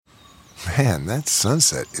Man, that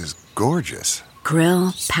sunset is gorgeous.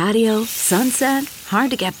 Grill, patio, sunset.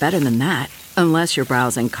 Hard to get better than that. Unless you're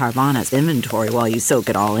browsing Carvana's inventory while you soak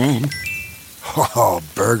it all in. Oh,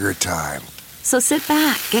 burger time. So sit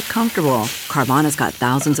back, get comfortable. Carvana's got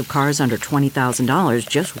thousands of cars under $20,000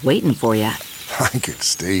 just waiting for you. I could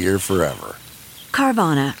stay here forever.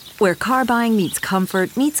 Carvana, where car buying meets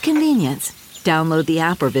comfort meets convenience. Download the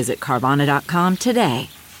app or visit Carvana.com today.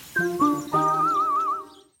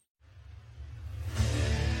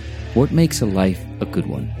 What makes a life a good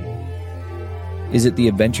one? Is it the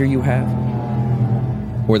adventure you have?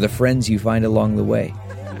 Or the friends you find along the way?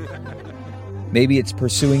 Maybe it's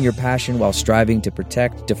pursuing your passion while striving to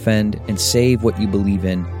protect, defend, and save what you believe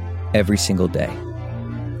in every single day.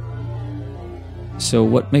 So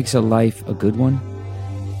what makes a life a good one?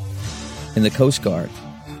 In the Coast Guard,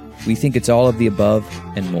 we think it's all of the above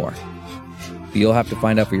and more. But you'll have to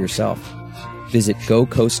find out for yourself. Visit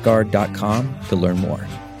gocoastguard.com to learn more.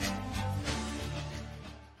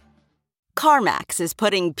 CarMax is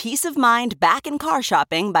putting peace of mind back in car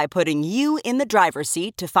shopping by putting you in the driver's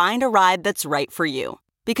seat to find a ride that's right for you.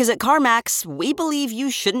 Because at CarMax, we believe you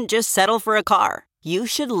shouldn't just settle for a car. You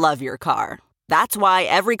should love your car. That's why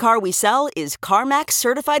every car we sell is CarMax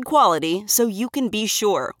certified quality, so you can be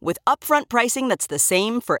sure with upfront pricing that's the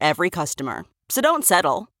same for every customer. So don't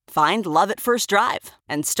settle. Find love at first drive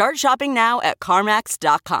and start shopping now at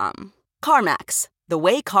CarMax.com. CarMax, the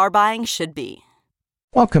way car buying should be.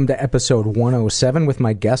 Welcome to episode 107 with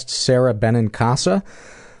my guest, Sara Benincasa.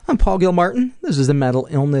 I'm Paul Gilmartin. This is the Mental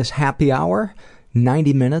Illness Happy Hour.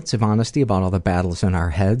 90 minutes of honesty about all the battles in our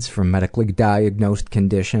heads, from medically diagnosed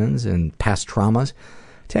conditions and past traumas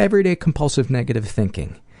to everyday compulsive negative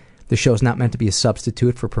thinking. The show's not meant to be a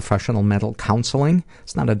substitute for professional mental counseling.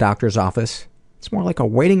 It's not a doctor's office. It's more like a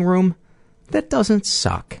waiting room that doesn't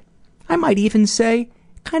suck. I might even say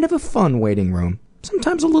kind of a fun waiting room.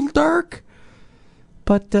 Sometimes a little dark.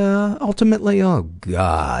 But ultimately, oh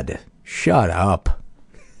God, shut up.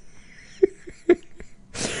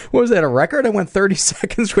 What was that, a record? I went 30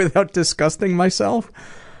 seconds without disgusting myself?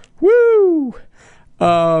 Woo!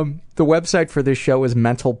 The website for this show is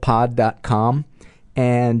mentalpod.com,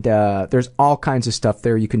 and there's all kinds of stuff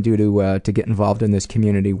there you can do to get involved in this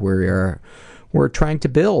community we're trying to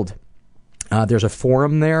build. There's a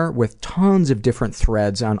forum there with tons of different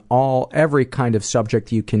threads on every kind of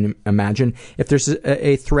subject you can imagine. If there's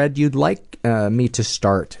a thread you'd like me to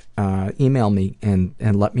start, email me and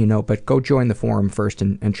let me know. But go join the forum first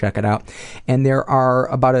and check it out. And there are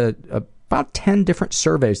about 10 different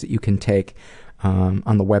surveys that you can take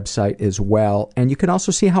on the website as well. And you can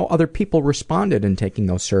also see how other people responded in taking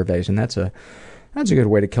those surveys. And that's a good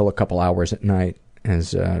way to kill a couple hours at night,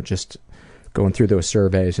 is just going through those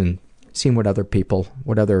surveys and seeing what other people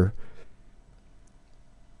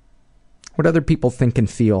think and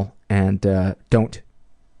feel and don't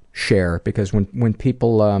share. Because when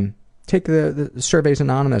people take the surveys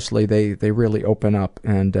anonymously, they really open up,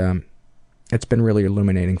 and it's been really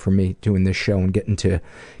illuminating for me doing this show and getting to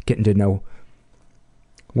know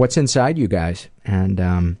what's inside you guys.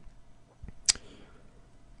 And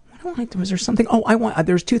was there something?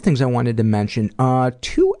 There's two things I wanted to mention.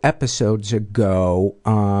 2 episodes ago,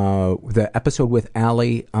 the episode with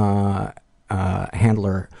Allie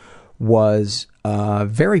Handler was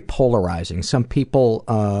very polarizing. Some people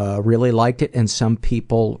really liked it, and some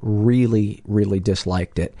people really, really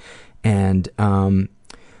disliked it. And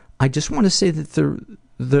I just want to say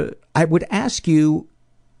that I would ask you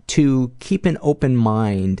to keep an open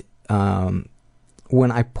mind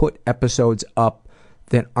when I put episodes up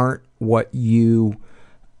that aren't what you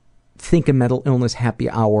think a mental illness happy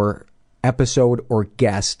hour episode or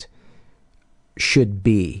guest should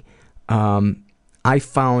be. I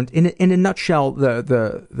found, in a nutshell,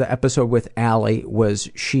 the episode with Allie was,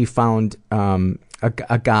 she found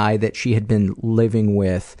a guy that she had been living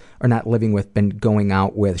with, or not living with, been going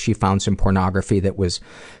out with. She found some pornography that was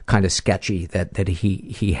kind of sketchy that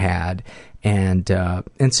he had, and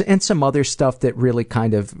some other stuff that really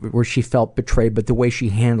kind of, where she felt betrayed, but the way she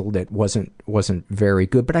handled it wasn't very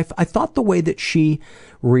good. But I thought the way that she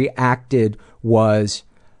reacted was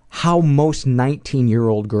how most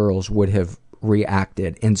 19-year-old girls would have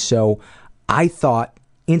reacted. And so I thought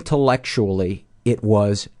intellectually it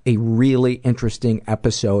was a really interesting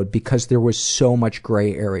episode, because there was so much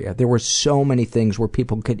gray area. There were so many things where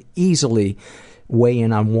people could easily weigh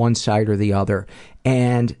in on one side or the other.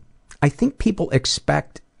 And I think people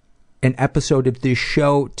expect an episode of this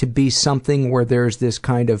show to be something where there's this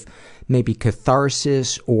kind of maybe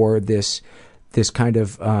catharsis, or this kind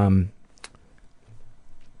of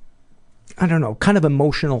I don't know, kind of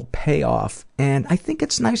emotional payoff. And I think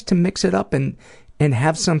it's nice to mix it up and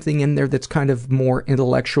have something in there that's kind of more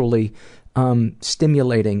intellectually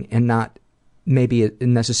stimulating and not maybe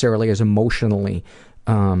necessarily as emotionally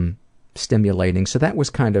stimulating. So that was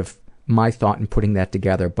kind of my thought in putting that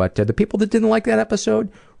together. But the people that didn't like that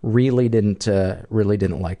episode really didn't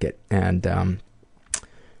like it. And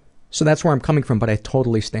so that's where I'm coming from, but I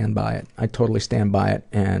totally stand by it.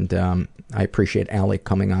 And I appreciate Allie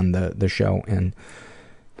coming on the show and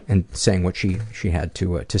saying what she had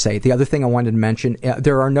to say. The other thing I wanted to mention,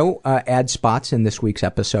 there are no ad spots in this week's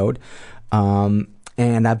episode.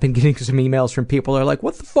 And I've been getting some emails from people who are like,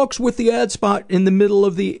 "What the fuck's with the ad spot in the middle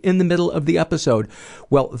of the episode?"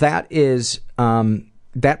 Well, that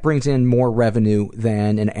brings in more revenue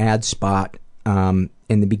than an ad spot in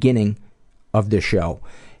the beginning of the show.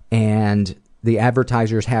 And the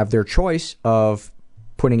advertisers have their choice of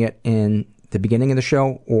putting it in the beginning of the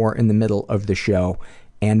show or in the middle of the show,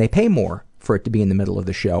 and they pay more for it to be in the middle of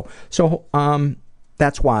the show. So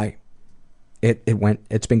that's why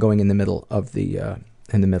it's been going in the middle of the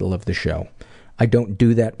show. I don't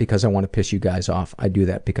do that because I want to piss you guys off. I do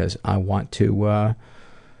that because I want to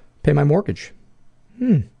pay my mortgage. What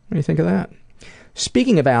do you think of that?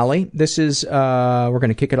 Speaking of Allie, this is we're going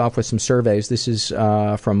to kick it off with some surveys. This is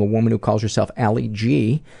from a woman who calls herself Allie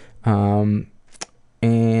G.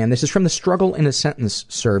 And this is from the Struggle in a Sentence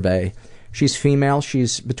survey. She's female.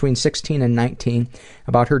 She's between 16 and 19.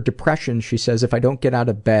 About her depression, she says, "If I don't get out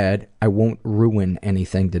of bed, I won't ruin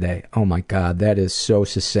anything today." Oh my God, that is so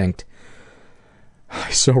succinct.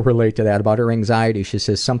 I so relate to that. About her anxiety, she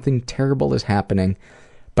says, "Something terrible is happening,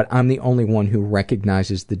 but I'm the only one who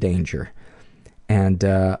recognizes the danger." And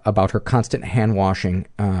about her constant hand washing,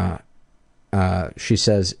 she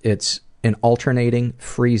says it's in alternating,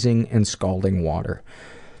 freezing, and scalding water.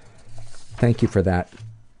 Thank you for that,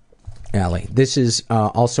 Allie. This is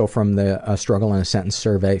also from the Struggle in a Sentence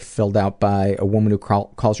survey, filled out by a woman who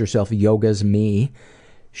calls herself Yoga's Me.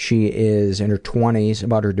 She is in her 20s.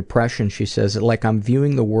 About her depression, she says, "Like I'm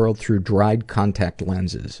viewing the world through dried contact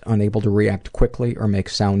lenses, unable to react quickly or make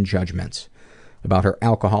sound judgments." About her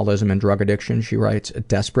alcoholism and drug addiction, she writes, "A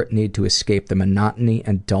desperate need to escape the monotony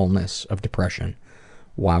and dullness of depression."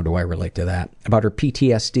 Wow, do I relate to that. About her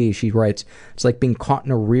PTSD, she writes, "It's like being caught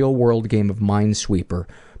in a real-world game of Minesweeper,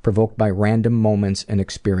 provoked by random moments and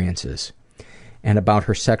experiences." And about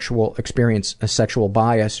her sexual experience, a sexual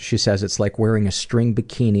bias, she says it's like wearing a string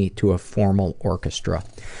bikini to a formal orchestra.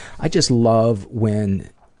 I just love when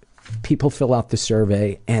people fill out the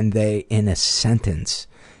survey and they, in a sentence,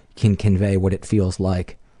 can convey what it feels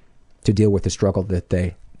like to deal with the struggle that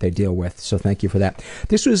they deal with. So thank you for that.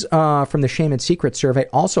 This was from the Shame and Secret survey,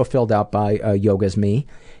 also filled out by Yoga's Me.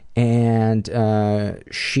 And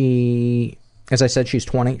she, as I said, she's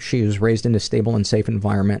 20. She was raised in a stable and safe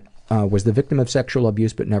environment, was the victim of sexual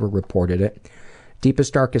abuse but never reported it.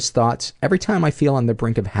 Deepest, darkest thoughts. Every time I feel on the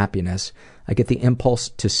brink of happiness, I get the impulse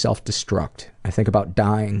to self-destruct. I think about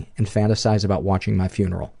dying and fantasize about watching my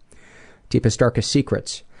funeral. Deepest, darkest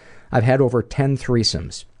secrets. I've had over 10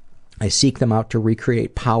 threesomes. I seek them out to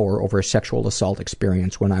recreate power over a sexual assault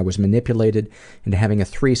experience when I was manipulated into having a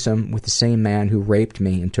threesome with the same man who raped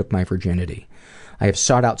me and took my virginity. I have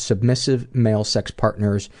sought out submissive male sex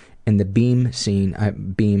partners in the beam scene.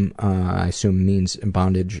 Beam, I assume, means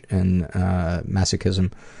bondage and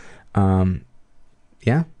masochism.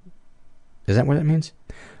 Yeah? Is that what it means?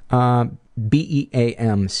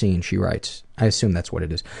 BEAM scene, she writes. I assume that's what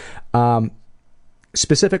it is.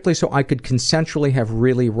 Specifically so I could consensually have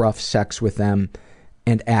really rough sex with them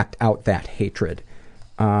and act out that hatred.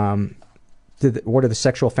 What are the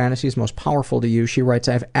sexual fantasies most powerful to you? She writes,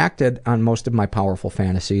 I've acted on most of my powerful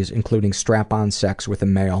fantasies, including strap-on sex with a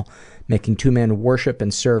male, making two men worship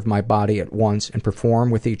and serve my body at once and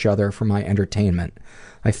perform with each other for my entertainment.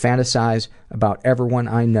 I fantasize about everyone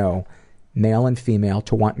I know, male and female,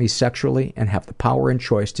 to want me sexually and have the power and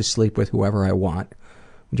choice to sleep with whoever I want.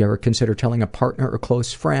 Would you ever consider telling a partner or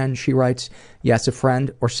close friend? She writes, yes, a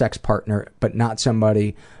friend or sex partner, but not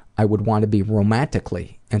somebody I would want to be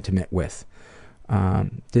romantically intimate with.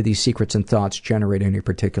 Do these secrets and thoughts generate any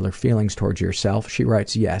particular feelings towards yourself? She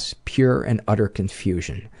writes, yes, pure and utter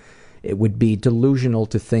confusion. It would be delusional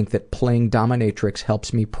to think that playing dominatrix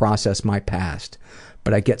helps me process my past,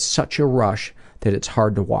 but I get such a rush that it's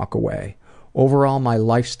hard to walk away. Overall, my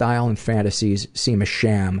lifestyle and fantasies seem a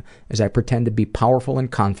sham as I pretend to be powerful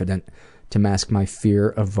and confident to mask my fear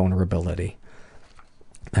of vulnerability.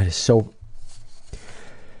 That is so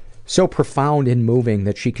profound and moving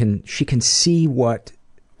that she can see what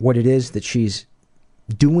it is that she's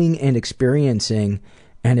doing and experiencing,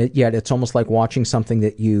 and yet it's almost like watching something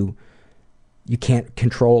that you you can't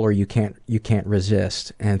control or you can't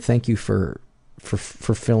resist. And thank you for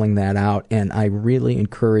filling that out. And I really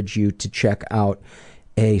encourage you to check out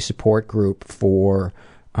a support group for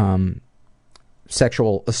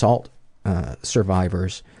sexual assault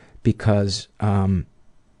survivors, because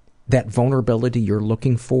that vulnerability you're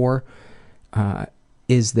looking for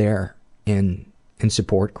is there in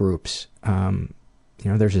support groups.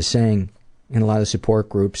 There's a saying in a lot of support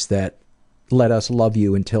groups that let us love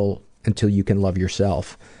you until you can love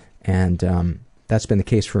yourself. And that's been the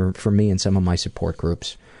case for me in some of my support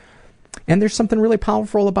groups. And there's something really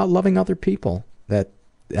powerful about loving other people that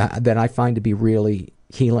I find to be really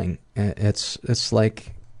healing. It's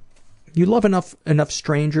like you love enough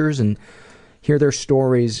strangers and hear their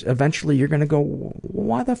stories, eventually you're going to go,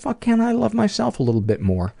 why the fuck can't I love myself a little bit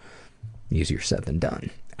more? Easier said than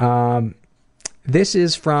done. This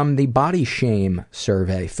is from the body shame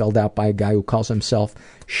survey filled out by a guy who calls himself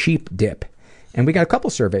Sheep Dip. And we got a couple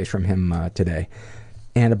surveys from him today.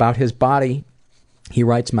 And about his body, he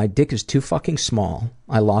writes, my dick is too fucking small.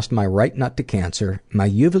 I lost my right nut to cancer. My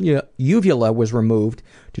uvula was removed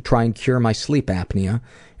to try and cure my sleep apnea.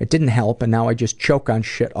 It didn't help, and now I just choke on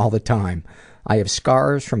shit all the time. I have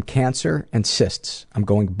scars from cancer and cysts. I'm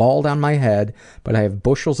going bald on my head, but I have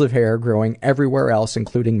bushels of hair growing everywhere else,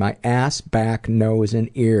 including my ass, back, nose,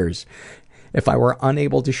 and ears. If I were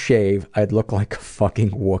unable to shave, I'd look like a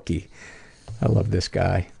fucking Wookiee. I love this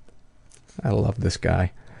guy.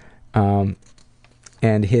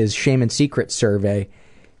 And his shame and secret survey,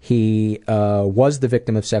 he was the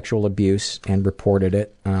victim of sexual abuse and reported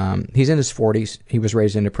it. He's in his 40s. He was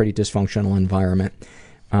raised in a pretty dysfunctional environment.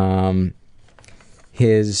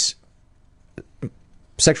 His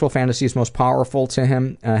sexual fantasies most powerful to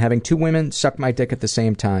him, having two women suck my dick at the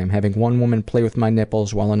same time, having one woman play with my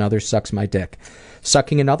nipples while another sucks my dick,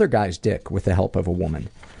 sucking another guy's dick with the help of a woman.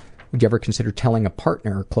 Would you ever consider telling a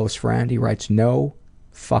partner or close friend? He writes, no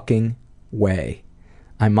fucking way.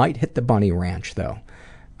 I might hit the bunny ranch, though.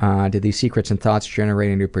 Do these secrets and thoughts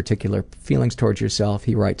generate any particular feelings towards yourself?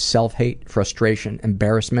 He writes, self-hate, frustration,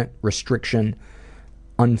 embarrassment, restriction,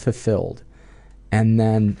 unfulfilled. And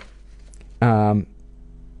then,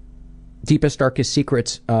 deepest, darkest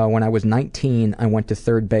secrets, when I was 19, I went to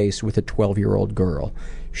third base with a 12-year-old girl.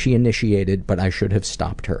 She initiated, but I should have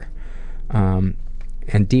stopped her.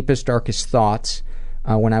 And deepest, darkest thoughts,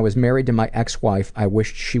 when I was married to my ex-wife, I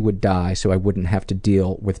wished she would die so I wouldn't have to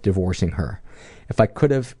deal with divorcing her. If I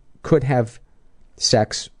could have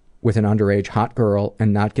sex with an underage hot girl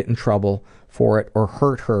and not get in trouble for it or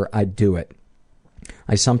hurt her, I'd do it.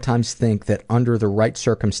 I sometimes think that under the right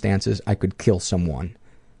circumstances, I could kill someone.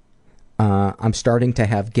 I'm starting to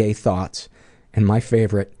have gay thoughts, and my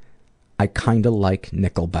favorite, I kinda like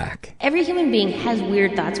Nickelback. Every human being has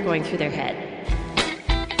weird thoughts going through their head.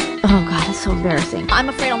 Oh God, it's so embarrassing. I'm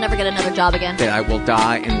afraid I'll never get another job again. That I will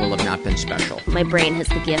die and will have not been special. My brain has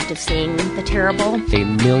the gift of seeing the terrible. A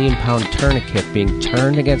million-pound tourniquet being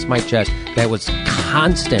turned against my chest that was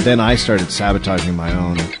constant. Then I started sabotaging my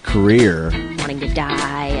own career. Wanting to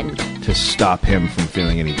die and... to stop him from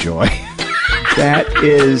feeling any joy. That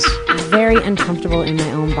is... very uncomfortable in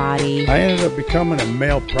my own body. I ended up becoming a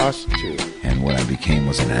male prostitute. And what I became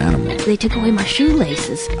was an animal. They took away my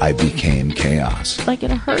shoelaces. I became chaos. Like, it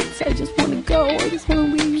hurts. I just want to go. I just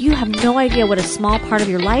want to leave. You have no idea what a small part of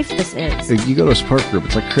your life this is. If you go to a support group,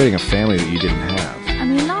 it's like creating a family that you didn't have. I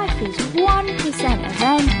mean, life is 1%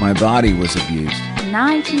 event. My body was abused.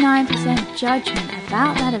 99% judgment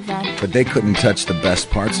about that event. But they couldn't touch the best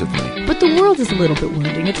parts of me. But the world is a little bit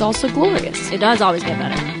wounding. It's also glorious. It does always get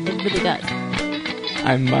better. It really does.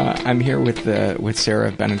 I'm here with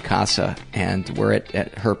Sara Benincasa, and we're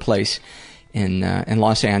at her place in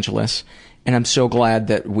Los Angeles, and I'm so glad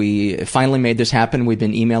that we finally made this happen. We've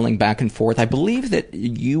been emailing back and forth. I believe that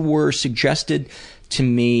you were suggested to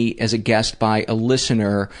me as a guest by a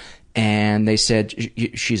listener, and they said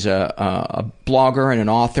she's a blogger and an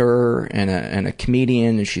author and a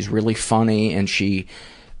comedian, and she's really funny, and she's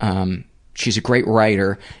a great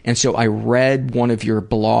writer. And so I read one of your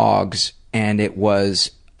blogs, and it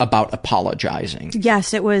was about apologizing.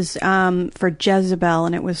 Yes, it was for Jezebel,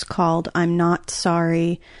 and it was called "I'm Not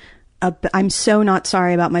Sorry." I'm so not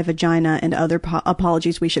sorry about my vagina and other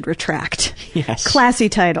apologies we should retract. Yes. Classy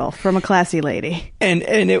title from a classy lady. And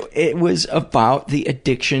it was about the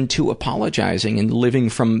addiction to apologizing and living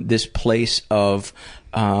from this place of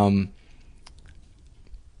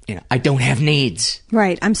I don't have needs.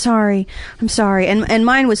 Right. I'm sorry. And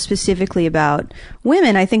mine was specifically about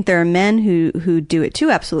women. I think there are men who do it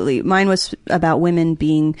too. Absolutely. Mine was about women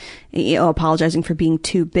being, apologizing for being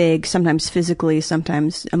too big, sometimes physically,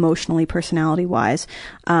 sometimes emotionally, personality wise.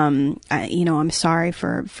 I'm sorry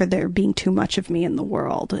for there being too much of me in the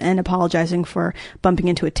world, and apologizing for bumping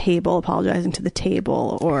into a table, apologizing to the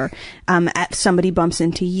table, or, somebody bumps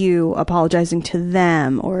into you, apologizing to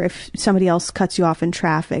them, or if somebody else cuts you off in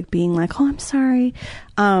traffic, being like, oh, I'm sorry.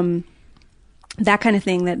 That kind of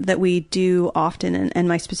thing that we do often. And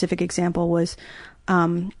my specific example was,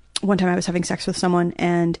 one time I was having sex with someone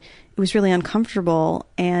and it was really uncomfortable.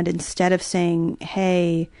 And instead of saying,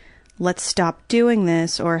 hey, let's stop doing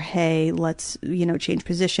this, or hey, let's, change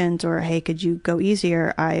positions, or hey, could you go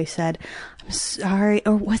easier? I said, I'm sorry.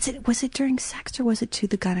 Or was it during sex, or was it to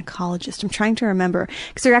the gynecologist? I'm trying to remember,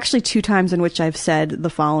 because there are actually 2 times in which I've said the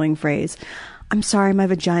following phrase: I'm sorry, my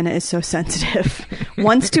vagina is so sensitive.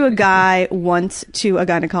 Once to a guy, once to a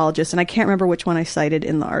gynecologist. And I can't remember which one I cited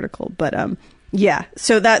in the article, but, yeah.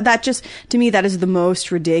 So that just, to me, that is the most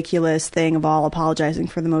ridiculous thing of all, apologizing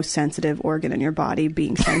for the most sensitive organ in your body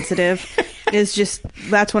being sensitive. Is just,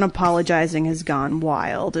 that's when apologizing has gone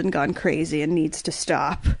wild and gone crazy and needs to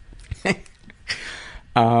stop.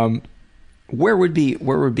 Where would be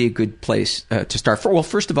a good place to start? Well,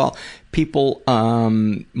 first of all, people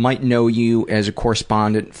might know you as a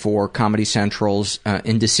correspondent for Comedy Central's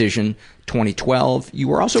Indecision 2012. You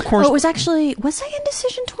were also it was actually, was I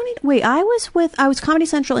Indecision 20? Wait, I was Comedy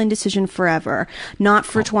Central Indecision forever, not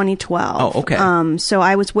for 2012. Oh, okay. So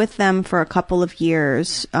I was with them for a couple of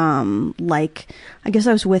years. I guess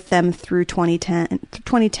I was with them through 2009,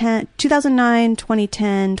 2010,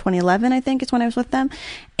 2011, I think is when I was with them.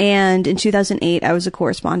 And in 2008, I was a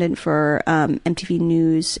correspondent for MTV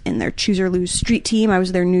News in their Choose or Lose Street team. I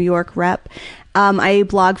was their New York rep. I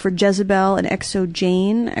blogged for Jezebel and Exo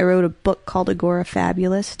Jane. I wrote a book called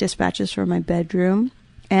Agorafabulous, Dispatches from My Bedroom.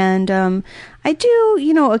 And I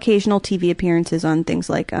do, occasional TV appearances on things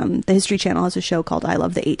like the History Channel has a show called I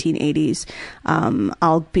Love the 1880s.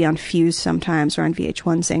 I'll be on Fuse sometimes, or on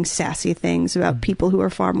VH1 saying sassy things about people who are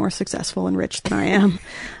far more successful and rich than I am.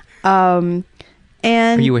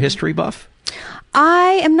 And are you a history buff?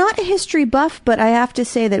 I am not a history buff, but I have to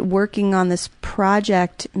say that working on this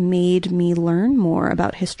project made me learn more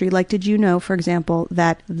about history. Like, did you know, for example,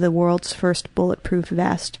 that the world's first bulletproof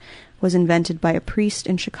vest was invented by a priest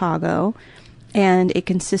in Chicago, and it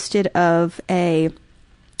consisted of a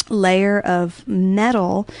layer of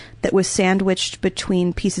metal that was sandwiched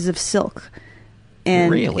between pieces of silk.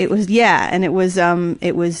 And really? It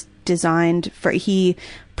was designed for, he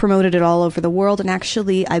promoted it all over the world. And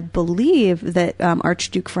actually, I believe that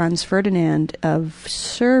Archduke Franz Ferdinand of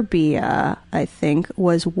Serbia, I think,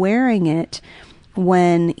 was wearing it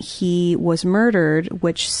when he was murdered,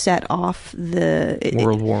 which set off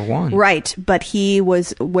World War I. Right, but he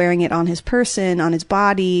was wearing it on his person, on his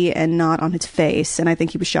body, and not on his face, and I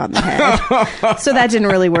think he was shot in the head. So that didn't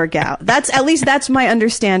really work out. That's my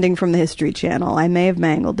understanding from the History Channel. I may have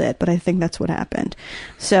mangled it, but I think that's what happened.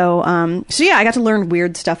 So yeah, I got to learn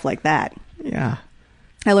weird stuff like that. Yeah.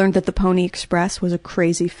 I learned that the Pony Express was a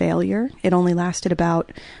crazy failure. It only lasted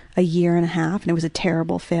about a year and a half, and it was a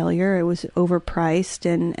terrible failure. It was overpriced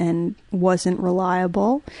and wasn't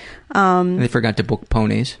reliable. They forgot to book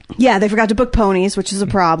ponies. Yeah, they forgot to book ponies, which is a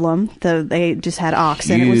problem. They just had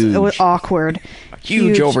oxen. It was awkward.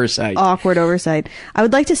 Huge oversight. Awkward oversight. I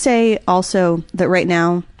would like to say also that right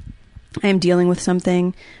now I am dealing with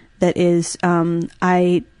something that is,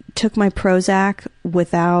 I took my Prozac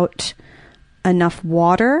without enough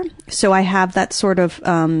water, so I have that sort of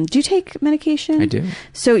do you take medication? I do.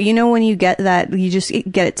 So when you get that, you just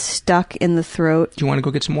get it stuck in the throat. Do you want to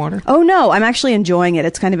go get some water? Oh no, I'm actually enjoying it.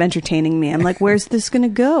 It's kind of entertaining me. I'm like, where's this gonna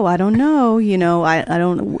go? I don't know. I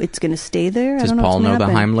don't, it's gonna stay there. Does I don't know Paul know the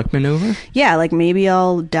happen. Heimlich maneuver? Yeah, like maybe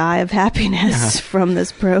I'll die of happiness from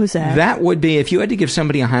this Prozac. That would be, if you had to give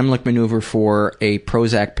somebody a Heimlich maneuver for a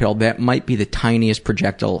Prozac pill, that might be the tiniest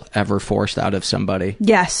projectile ever forced out of somebody.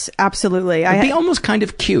 Yes, absolutely. It'd be almost kind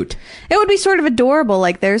of cute. It would be sort of adorable.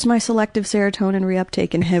 Like, there's my selective serotonin reuptake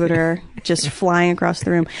inhibitor just flying across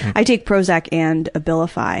the room. I take Prozac and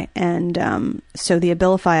Abilify. And so the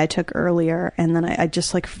Abilify I took earlier, and then I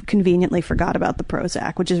just conveniently forgot about the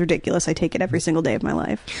Prozac, which is ridiculous. I take it every single day of my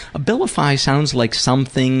life. Abilify sounds like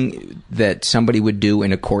something that somebody would do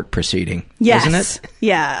in a court proceeding, yes. doesn't it?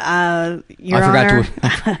 Yeah. Your Honor,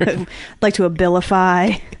 I'd like to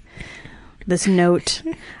Abilify this note.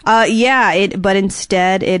 But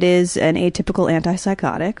instead it is an atypical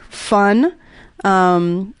antipsychotic. Fun.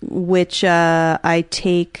 which I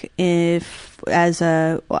take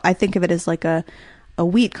I think of it as like a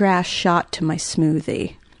wheatgrass shot to my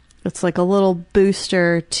smoothie. It's like a little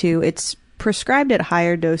booster it's prescribed at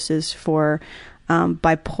higher doses for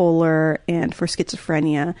bipolar and for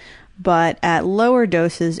schizophrenia, but at lower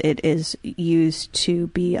doses it is used to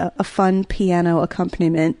be a fun piano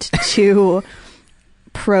accompaniment to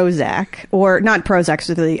Prozac, or not Prozac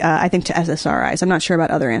specifically, I think to SSRIs. I'm not sure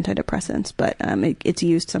about other antidepressants, but it's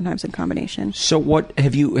used sometimes in combination. So what,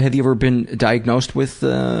 have you ever been diagnosed with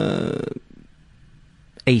a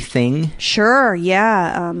thing? Sure,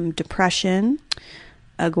 yeah. Depression,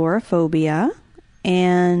 agoraphobia,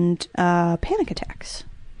 and panic attacks.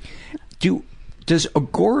 Does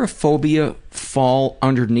agoraphobia fall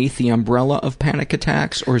underneath the umbrella of panic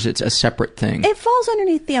attacks, or is it a separate thing? It falls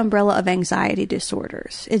underneath the umbrella of anxiety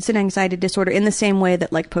disorders. It's an anxiety disorder in the same way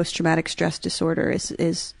that like post-traumatic stress disorder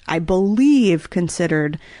is, I believe,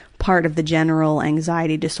 considered part of the general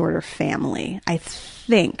anxiety disorder family. I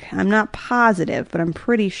think. I'm not positive, but I'm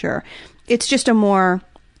pretty sure. It's just a more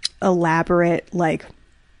elaborate, like,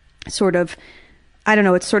 sort of, I don't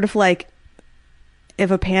know, it's sort of like if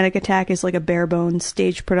a panic attack is like a bare bones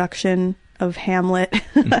stage production of Hamlet,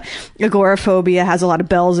 agoraphobia has a lot of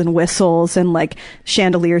bells and whistles and like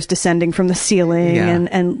chandeliers descending from the ceiling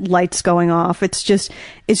and lights going off. It's just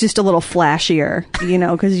a little flashier,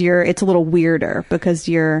 because it's a little weirder because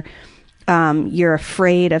you're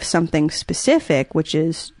afraid of something specific, which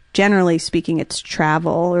is, generally speaking, it's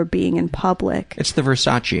travel or being in public. It's the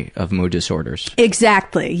Versace of mood disorders.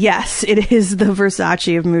 Exactly. Yes, it is the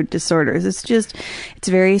Versace of mood disorders. It's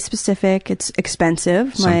very specific. It's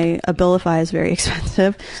expensive. My Abilify is very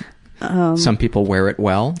expensive. Some people wear it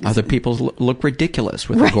well. Other people look ridiculous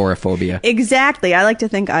with agoraphobia. Exactly. I like to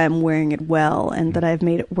think I am wearing it well and that I've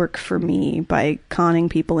made it work for me by conning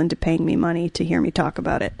people into paying me money to hear me talk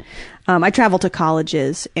about it. I travel to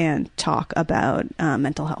colleges and talk about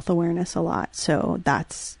mental health awareness a lot, so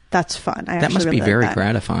that's fun. That must be very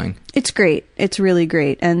gratifying. It's great. It's really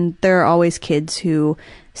great. And there are always kids who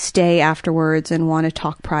stay afterwards and want to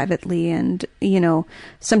talk privately. And,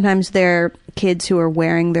 sometimes they're kids who are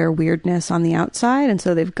wearing their weirdness on the outside. And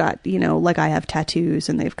so they've got, like I have tattoos,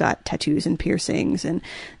 and they've got tattoos and piercings, and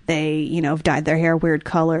they, have dyed their hair weird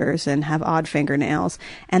colors and have odd fingernails.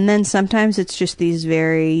 And then sometimes it's just these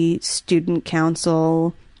very student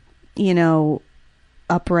council,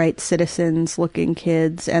 upright citizens looking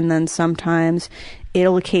kids. And then sometimes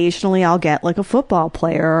I'll get like a football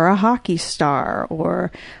player or a hockey star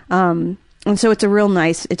or, and so it's a real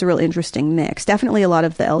interesting mix. Definitely a lot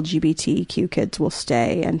of the LGBTQ kids will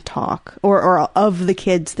stay and talk, or of the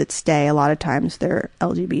kids that stay, a lot of times they're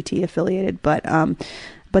LGBT affiliated, but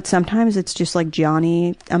sometimes it's just like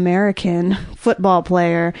Johnny American football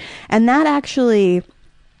player. And I actually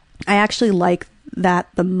like that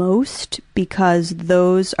the most, because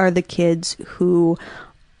those are the kids who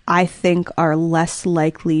I think are less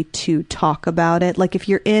likely to talk about it. Like if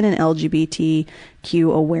you're in an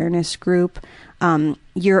LGBTQ awareness group,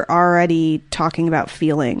 you're already talking about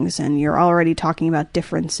feelings and you're already talking about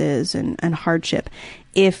differences and hardship.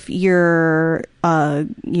 If you're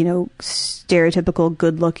stereotypical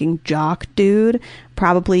good-looking jock dude,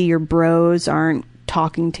 probably your bros aren't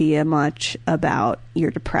talking to you much about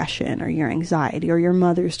your depression or your anxiety or your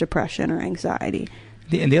mother's depression or anxiety.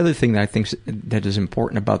 And the other thing that I think that is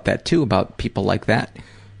important about that too, about people like that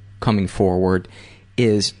coming forward,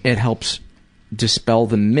 is it helps dispel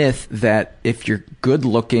the myth that if you're good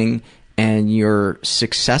looking and you're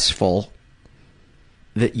successful,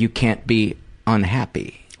 that you can't be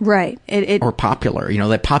unhappy. Right. Or popular.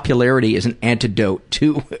 That popularity is an antidote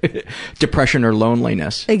to depression or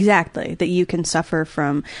loneliness. Exactly. That you can suffer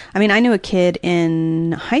from. I knew a kid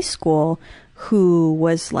in high school who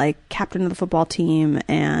was like captain of the football team,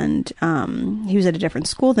 and he was at a different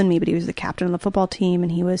school than me, but he was the captain of the football team,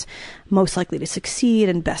 and he was most likely to succeed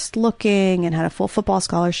and best looking and had a full football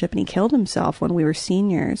scholarship, and he killed himself when we were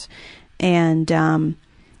seniors. And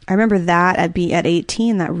I remember that at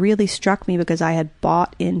 18, that really struck me, because I had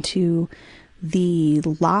bought into the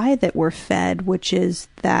lie that we're fed, which is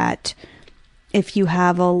that if you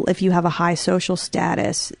have a high social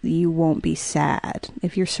status, you won't be sad.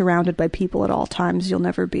 If you're surrounded by people at all times, you'll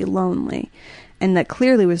never be lonely. And that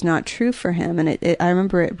clearly was not true for him. And I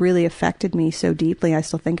remember it really affected me so deeply. I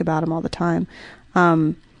still think about him all the time.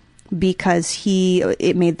 Because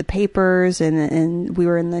it made the papers, and we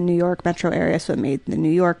were in the New York metro area, so it made the New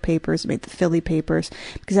York papers, it made the Philly papers,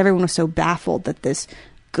 because everyone was so baffled that this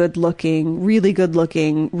really good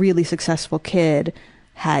looking, really successful kid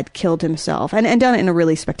had killed himself and done it in a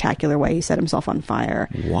really spectacular way. He set himself on fire.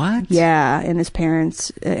 What? Yeah, in his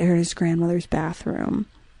parents' or his grandmother's bathroom.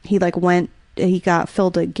 He filled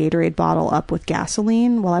a Gatorade bottle up with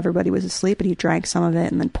gasoline while everybody was asleep, and he drank some of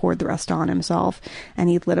it and then poured the rest on himself, and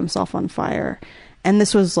he lit himself on fire. And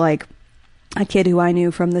this was like a kid who I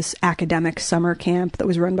knew from this academic summer camp that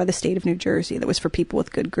was run by the state of New Jersey that was for people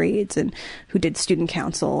with good grades and who did student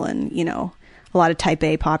council and, a lot of type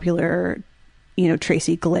A popular,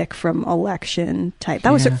 Tracy Glick from Election type.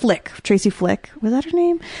 That was her Flick. Tracy Flick. Was that her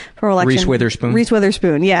name? For Election. Reese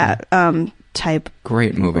Witherspoon. Yeah. Type.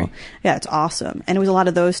 Great movie. Yeah, it's awesome. And it was a lot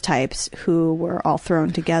of those types who were all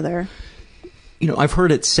thrown together. I've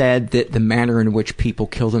heard it said that the manner in which people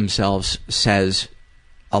kill themselves says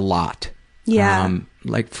a lot. Yeah.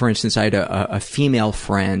 Like, for instance, I had a female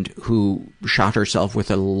friend who shot herself with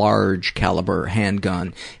a large caliber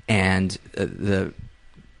handgun, and the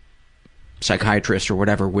psychiatrist or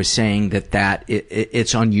whatever was saying that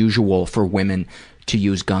it's unusual for women to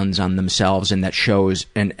use guns on themselves, and that shows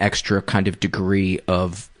an extra kind of degree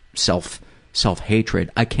of self-hatred.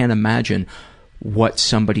 I can't imagine what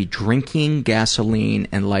somebody drinking gasoline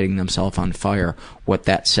and lighting themselves on fire, what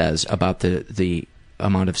that says about the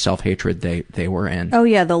amount of self-hatred they were in. Oh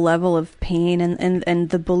yeah, the level of pain and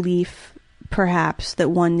the belief perhaps that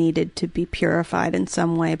one needed to be purified in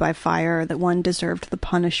some way by fire, that one deserved the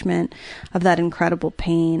punishment of that incredible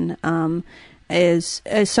pain, is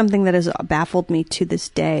something that has baffled me to this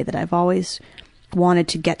day, that I've always wanted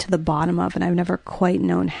to get to the bottom of, and I've never quite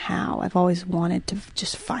known how. I've always wanted to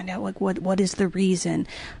just find out what is the reason.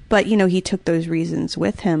 But he took those reasons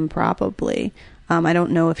with him probably. I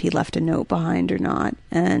don't know if he left a note behind or not.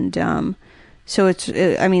 And so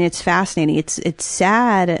it's fascinating. It's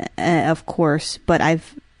sad, of course, but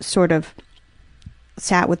I've sort of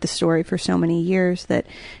sat with the story for so many years that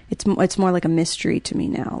it's more like a mystery to me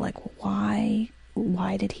now. Like, why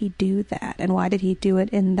did he do that? And why did he do it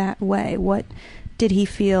in that way? What did he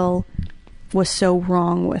feel was so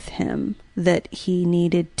wrong with him that he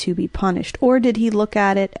needed to be punished? Or did he look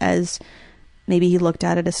at it as, maybe he looked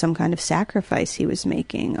at it as some kind of sacrifice he was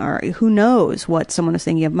making, or who knows what someone was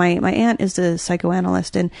thinking of. My aunt is a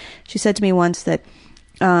psychoanalyst, and she said to me once that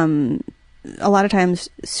a lot of times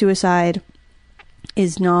suicide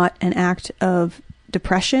is not an act of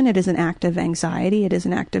depression. It is an act of anxiety. It is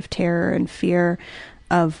an act of terror and fear,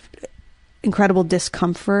 of incredible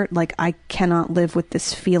discomfort. Like, I cannot live with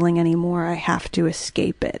this feeling anymore. I have to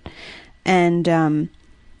escape it. And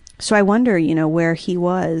so I wonder, where he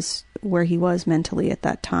was mentally at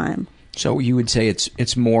that time. So you would say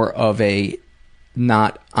it's more of a,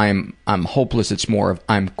 not I'm hopeless, it's more of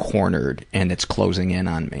I'm cornered and it's closing in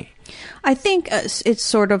on me. I think it's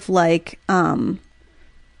sort of like,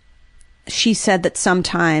 she said that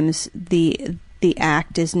sometimes the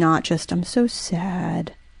act is not just, I'm so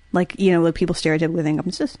sad. Like, like people stereotypically think,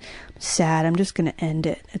 I'm just sad, I'm just going to end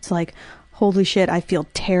it. It's like, holy shit, I feel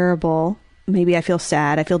terrible. Maybe I feel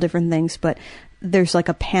sad, I feel different things, but there's like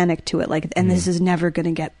a panic to it, like, and this is never going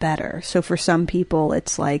to get better. So for some people,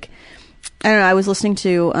 it's like, I don't know, I was listening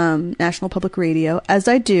to National Public Radio, as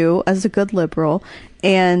I do, as a good liberal,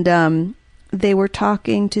 and they were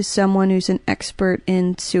talking to someone who's an expert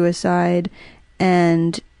in suicide,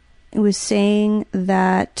 and it was saying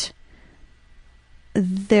that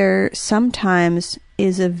there sometimes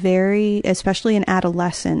is especially in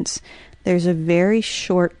adolescence, there's a very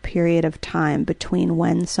short period of time between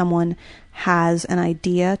when someone has an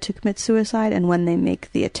idea to commit suicide and when they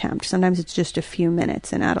make the attempt. Sometimes it's just a few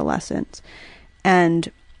minutes in adolescence.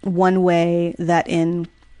 And one way that in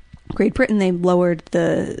Great Britain they lowered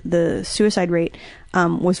the suicide rate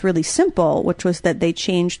was really simple, which was that they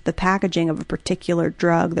changed the packaging of a particular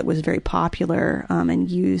drug that was very popular and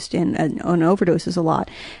used on overdoses a lot.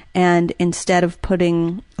 And instead of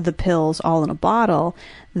putting the pills all in a bottle,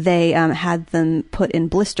 they had them put in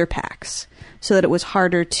blister packs so that it was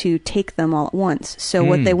harder to take them all at once. So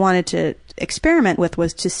what they wanted to experiment with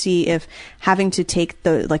was to see if having to take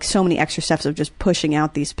so many extra steps of just pushing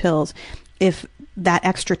out these pills, if that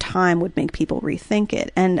extra time would make people rethink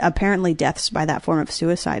it. And apparently deaths by that form of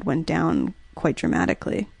suicide went down quite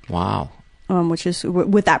dramatically. Wow. Which is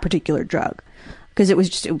with that particular drug, because it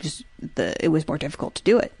was more difficult to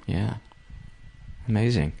do it. Yeah.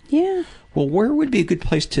 Amazing. Yeah. Well, where would be a good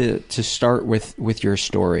place to start with your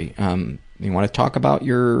story? You want to talk about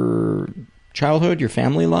your childhood, your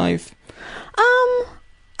family life?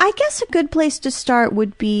 I guess a good place to start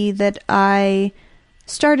would be that I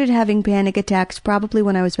started having panic attacks probably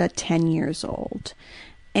when I was about 10 years old.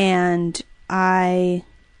 And I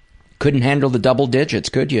couldn't handle the double digits,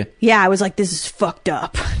 could you? Yeah, I was like, this is fucked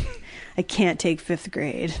up. I can't take 5th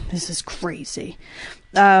grade. This is crazy.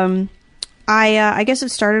 I guess it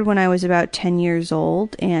started when I was about 10 years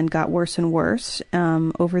old and got worse and worse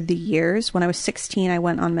over the years. When I was 16, I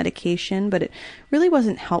went on medication, but it really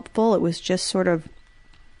wasn't helpful. It was just sort of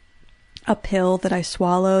a pill that I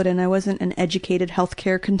swallowed, and I wasn't an educated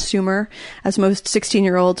healthcare consumer, as most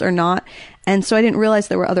 16-year-olds are not. And so I didn't realize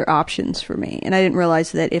there were other options for me. And I didn't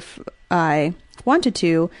realize that if I wanted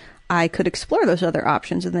to, I could explore those other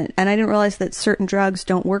options. And I didn't realize that certain drugs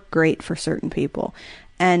don't work great for certain people.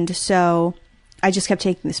 And so I just kept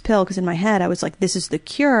taking this pill because in my head I was like, this is the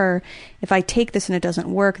cure. If I take this and it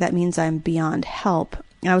doesn't work, that means I'm beyond help.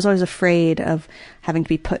 And I was always afraid of having to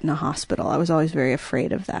be put in a hospital. I was always very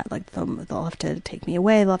afraid of that. Like they'll have to take me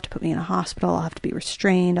away. They'll have to put me in a hospital. I'll have to be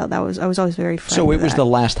restrained. I was always very afraid. So it was the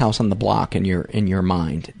last house on the block in your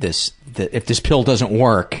mind. If this pill doesn't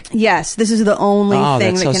work. Yes, this is the only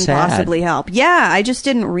thing that can sad. possibly help. Yeah, I just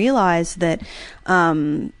didn't realize that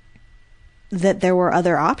that there were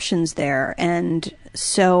other options there. And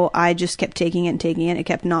so I just kept taking it and taking it. It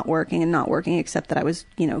kept not working and not working, except that I was,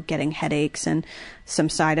 getting headaches and some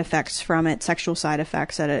side effects from it, sexual side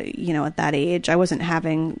effects at that age. I wasn't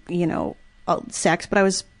having, sex, but I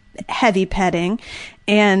was heavy petting.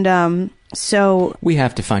 And so we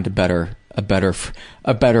have to find a better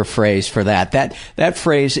phrase for that. That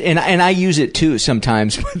phrase, and I use it too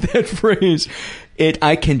sometimes, but that phrase,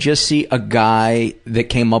 I can just see a guy that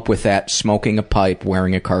came up with that smoking a pipe,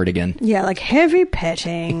 wearing a cardigan. Yeah, like heavy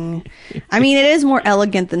petting. I mean, it is more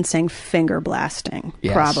elegant than saying finger blasting,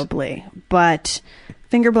 yes. Probably. But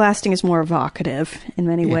finger blasting is more evocative in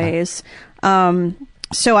many ways.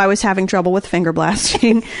 So I was having trouble with finger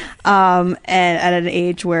blasting and at an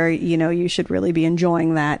age where, you should really be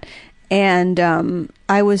enjoying that. And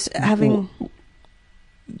I was having...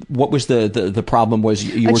 What was the problem? Was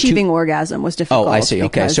you achieving orgasm was difficult. Oh, I see.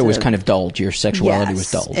 Okay, so it was kind of dulled. Your sexuality was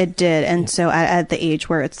dulled. It did, and so at the age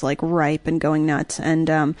where it's like ripe and going nuts, and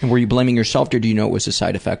were you blaming yourself, or do you know it was a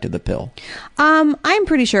side effect of the pill? I'm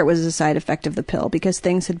pretty sure it was a side effect of the pill because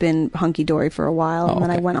things had been hunky dory for a while, and then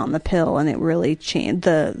I went on the pill, and it really changed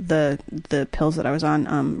the pills that I was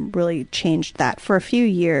on. Really changed that for a few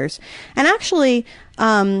years, and actually,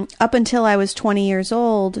 up until I was 20 years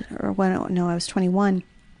old, I was 21.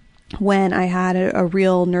 When I had a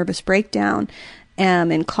real nervous breakdown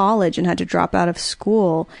in college and had to drop out of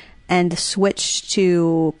school and switch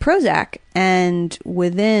to Prozac. And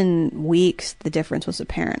within weeks, the difference was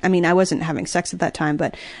apparent. I mean, I wasn't having sex at that time,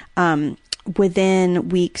 but within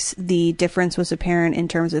weeks, the difference was apparent in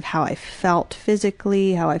terms of how I felt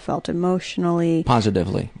physically, how I felt emotionally.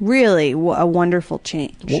 Positively. Really, a wonderful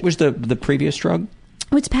change. What was the previous drug?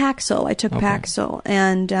 It's Paxil. I took Paxil.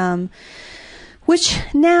 And... which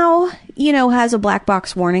now, has a black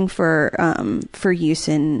box warning for use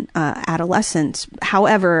in adolescents.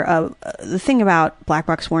 However, the thing about black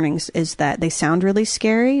box warnings is that they sound really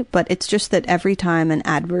scary, but it's just that every time an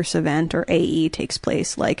adverse event or AE takes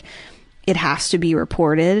place, like it has to be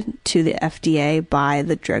reported to the FDA by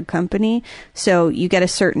the drug company. So you get a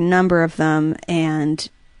certain number of them, and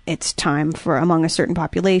it's time for among a certain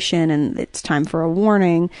population, and it's time for a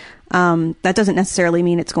warning. That doesn't necessarily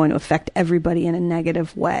mean it's going to affect everybody in a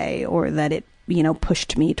negative way, or that it,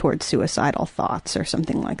 pushed me towards suicidal thoughts or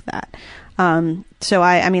something like that. So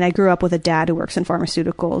I grew up with a dad who works in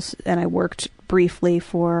pharmaceuticals, and I worked briefly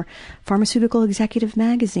for Pharmaceutical Executive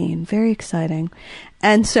Magazine. Very exciting.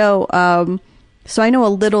 And so I know a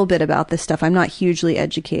little bit about this stuff. I'm not hugely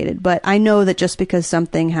educated, but I know that just because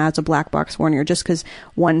something has a black box warning, or just because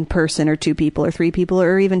one person or two people or three people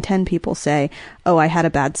or even 10 people say, oh, I had a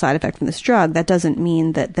bad side effect from this drug, that doesn't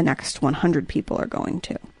mean that the next 100 people are going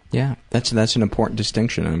to. Yeah, that's an important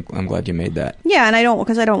distinction. I'm glad you made that. Yeah, and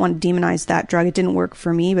because I don't want to demonize that drug. It didn't work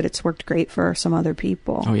for me, but it's worked great for some other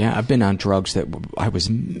people. Oh, yeah. I've been on drugs that I was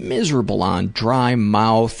miserable on, dry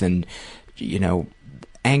mouth and,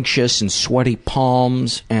 anxious and sweaty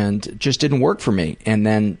palms, and just didn't work for me. And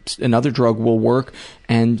then another drug will work,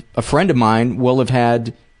 and a friend of mine will have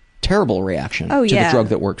had terrible reaction to the drug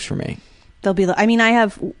that works for me. They'll be I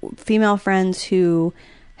have female friends who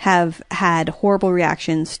have had horrible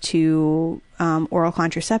reactions to oral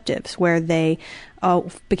contraceptives where they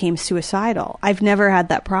became suicidal. I've never had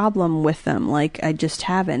that problem with them. I just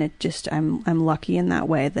haven't. I'm lucky in that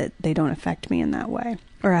way that they don't affect me in that way,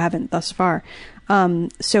 or I haven't thus far.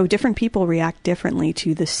 So different people react differently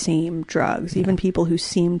to the same drugs, even people who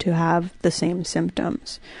seem to have the same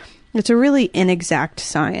symptoms. It's a really inexact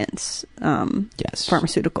science, yes.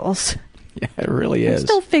 Pharmaceuticals. Yeah, it really is. I'm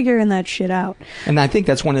still figuring that shit out. And I think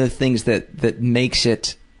that's one of the things that makes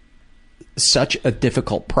it such a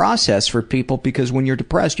difficult process for people because when you're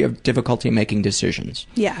depressed, you have difficulty making decisions.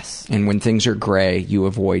 Yes. And when things are gray, you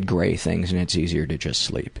avoid gray things, and it's easier to just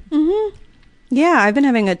sleep. Mm-hmm. Yeah, I've been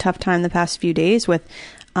having a tough time the past few days with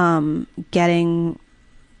getting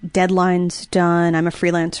deadlines done. I'm a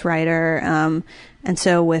freelance writer, and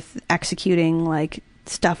so with executing like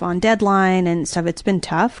stuff on deadline and stuff, it's been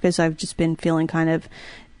tough because I've just been feeling kind of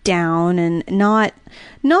down and not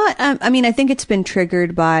I mean, I think it's been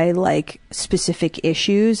triggered by like specific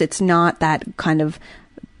issues. It's not that kind of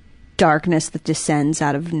darkness that descends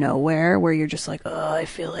out of nowhere where you're just like, oh, I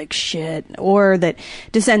feel like shit, or that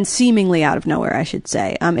descends seemingly out of nowhere, I should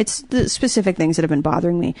say. It's the specific things that have been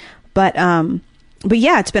bothering me, but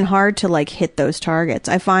yeah, it's been hard to like hit those targets.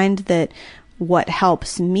 I find that what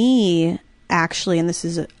helps me actually, and this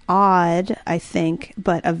is odd, I think,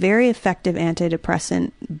 but a very effective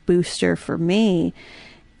antidepressant booster for me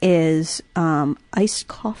is iced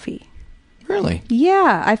coffee. Really?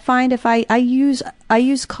 Yeah, I find if I use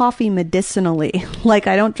coffee medicinally, like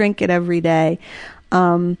I don't drink it every day.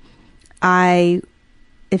 If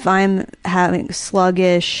I'm having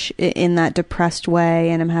sluggish in that depressed way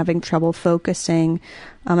and I'm having trouble focusing,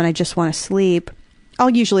 and I just want to sleep, I'll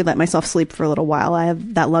usually let myself sleep for a little while. I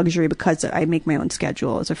have that luxury because I make my own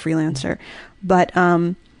schedule as a freelancer. But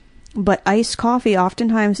iced coffee,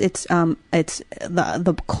 oftentimes it's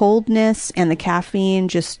the coldness and the caffeine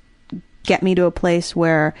just get me to a place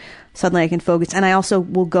where suddenly I can focus. And I also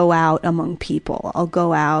will go out among people. I'll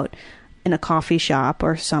go out in a coffee shop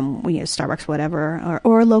or some, Starbucks, whatever,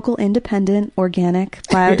 or a local independent, organic,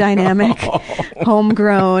 biodynamic,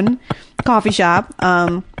 homegrown coffee shop.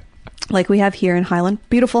 Like we have here in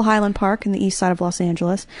beautiful Highland Park in the east side of Los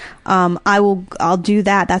Angeles. I'll do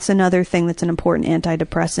that. That's another thing that's an important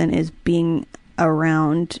antidepressant, is being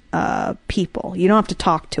around people. You don't have to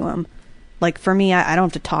talk to them. Like for me, I don't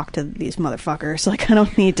have to talk to these motherfuckers. Like I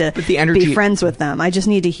don't need to be friends with them. I just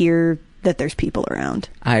need to hear that there's people around.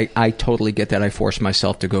 I totally get that. I force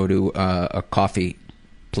myself to go to a coffee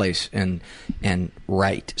place and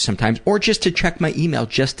write sometimes, or just to check my email,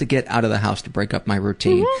 just to get out of the house, to break up my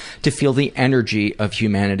routine, to feel the energy of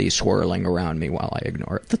humanity swirling around me while I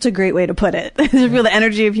ignore it. That's a great way to put it. To feel the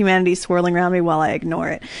energy of humanity swirling around me while I ignore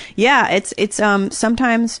it. Yeah, it's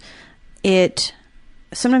sometimes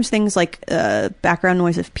things like background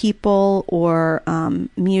noise of people or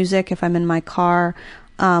music, if I'm in my car,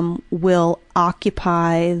 will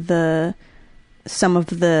occupy some of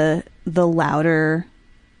the louder,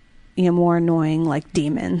 more annoying, like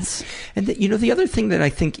demons. And the other thing that I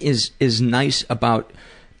think is nice about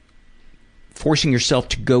forcing yourself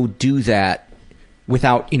to go do that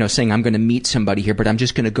without, saying I'm going to meet somebody here, but I'm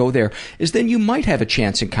just going to go there, is then you might have a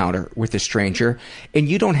chance encounter with a stranger and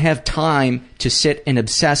you don't have time to sit and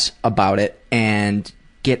obsess about it and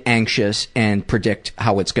get anxious and predict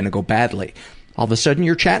how it's going to go badly. All of a sudden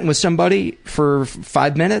you're chatting with somebody for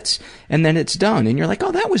 5 minutes and then it's done. And you're like,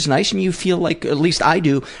 oh, that was nice. And you feel like, at least I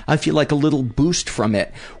do, I feel like a little boost from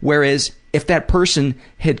it. Whereas if that person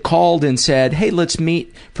had called and said, hey, let's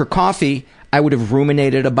meet for coffee, I would have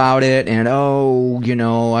ruminated about it and,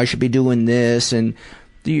 I should be doing this. And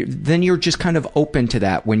then you're just kind of open to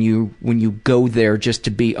that when you go there just to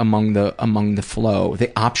be among the flow.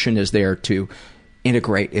 The option is there to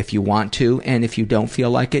integrate if you want to, and if you don't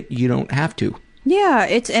feel like it, you don't have to. Yeah,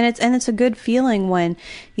 it's a good feeling when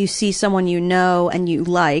you see someone you know and you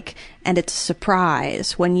like, and it's a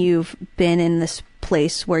surprise when you've been in this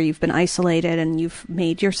place where you've been isolated and you've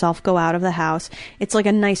made yourself go out of the house. It's like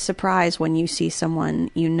a nice surprise when you see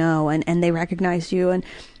someone you know and they recognize you, and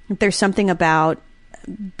there's something about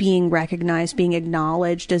being recognized, being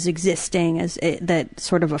acknowledged as existing, that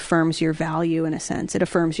sort of affirms your value in a sense. It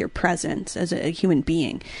affirms your presence as a human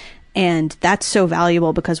being. And that's so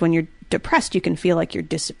valuable because when you're depressed, you can feel like you're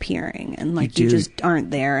disappearing and like you just aren't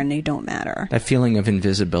there and you don't matter. That feeling of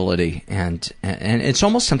invisibility. And it's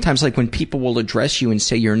almost sometimes like when people will address you and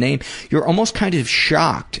say your name, you're almost kind of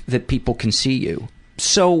shocked that people can see you.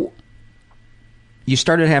 So you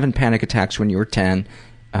started having panic attacks when you were 10.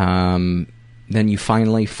 Then you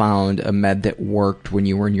finally found a med that worked when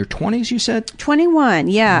you were in your 20s, you said? 21,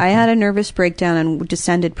 yeah. Mm-hmm. I had a nervous breakdown and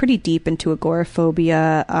descended pretty deep into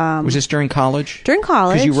agoraphobia. Was this during college? During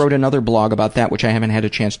college. Because you wrote another blog about that, which I haven't had a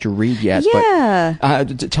chance to read yet. Yeah.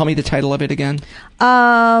 But, tell me the title of it again.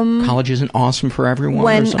 College Isn't Awesome for Everyone?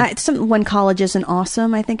 When College Isn't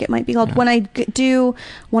Awesome, I think it might be called. Yeah.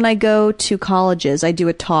 When I go to colleges, I do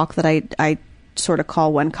a talk that I sort of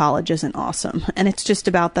call When College Isn't Awesome, and it's just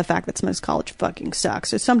about the fact that sometimes college fucking sucks.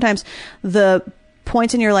 So sometimes the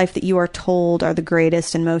points in your life that you are told are the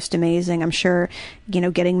greatest and most amazing. I'm sure,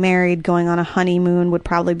 getting married, going on a honeymoon would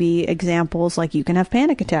probably be examples. Like, you can have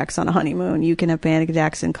panic attacks on a honeymoon. You can have panic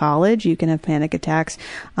attacks in college. You can have panic attacks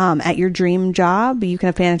at your dream job. You can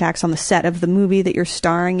have panic attacks on the set of the movie that you're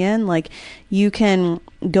starring in. Like, you can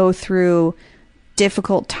go through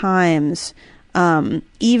difficult times,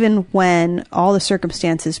 even when all the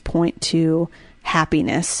circumstances point to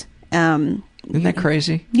happiness. Isn't that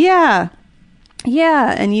crazy? Yeah.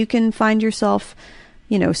 Yeah, and you can find yourself,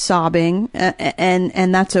 sobbing,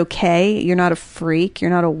 and that's okay. You're not a freak. You're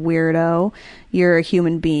not a weirdo. You're a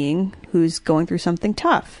human being who's going through something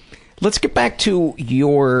tough. Let's get back to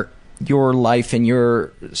your life and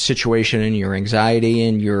your situation and your anxiety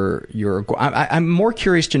and your. I'm more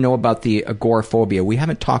curious to know about the agoraphobia. We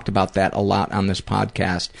haven't talked about that a lot on this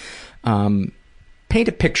podcast. Paint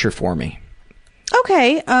a picture for me.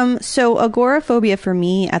 Okay, so agoraphobia for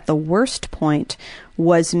me at the worst point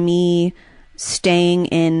was me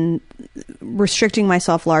restricting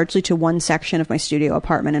myself largely to one section of my studio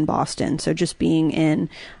apartment in Boston. So just being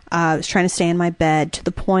I was trying to stay in my bed to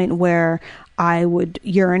the point where I would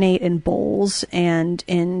urinate in bowls and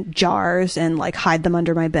in jars and like hide them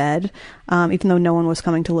under my bed, even though no one was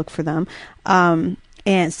coming to look for them. And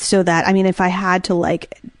so that, if I had to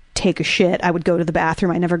take a shit, I would go to the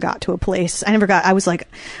bathroom. I never got to a place. I was like,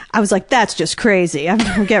 that's just crazy. I'm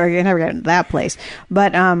never getting to that place.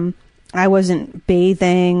 But, I wasn't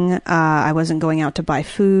bathing. I wasn't going out to buy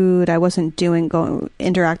food. I wasn't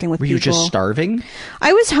interacting with people. Were you just starving?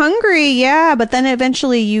 I was hungry. Yeah. But then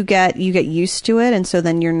eventually you get used to it. And so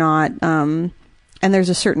then you're not, and there's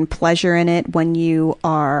a certain pleasure in it when you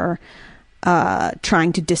are,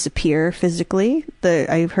 trying to disappear physically.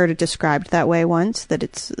 I've heard it described that way once, that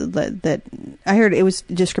I heard it was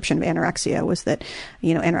a description of anorexia was that,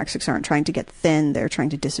 anorexics aren't trying to get thin, they're trying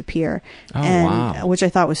to disappear. Wow. Which I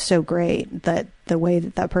thought was so great, that the way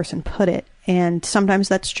that person put it. And sometimes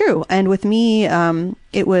that's true. And with me,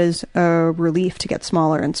 it was a relief to get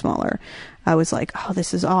smaller and smaller. I was like, oh,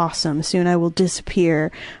 this is awesome. Soon I will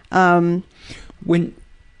disappear.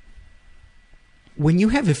 When you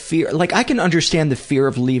have a fear, I can understand the fear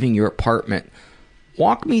of leaving your apartment.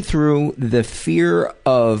 Walk me through the fear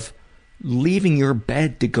of leaving your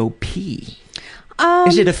bed to go pee.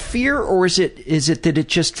 Is it a fear, or is it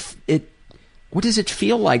that what does it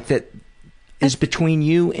feel like that is between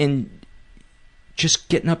you and just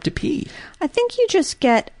getting up to pee? I think you just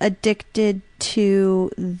get addicted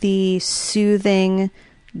to the soothing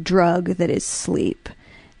drug that is sleep.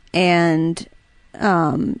 And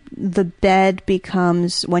the bed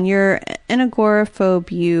becomes, when you're an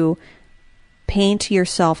agoraphobe, you paint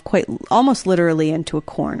yourself almost literally into a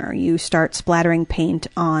corner. You start splattering paint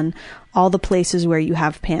on all the places where you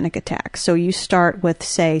have panic attacks. So you start with,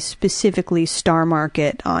 say, specifically Star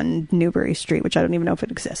Market on Newbury Street, which I don't even know if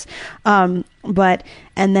it exists. And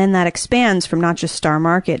then that expands from not just Star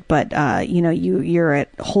Market, but, you're at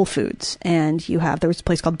Whole Foods, and there was a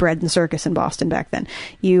place called Bread and Circus in Boston back then.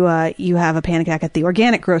 You have a panic attack at the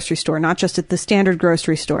organic grocery store, not just at the standard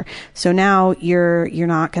grocery store. So now you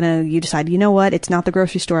decide, you know what? It's not the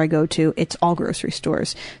grocery store I go to. It's all grocery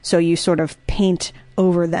stores. So you sort of paint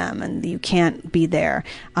over them, and you can't be there.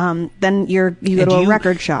 Then you go to a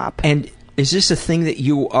record shop. And is this a thing that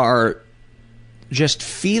you are just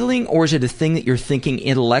feeling, or is it a thing that you're thinking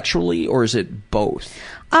intellectually, or is it both?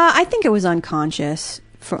 I think it was unconscious,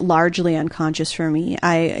 largely unconscious for me.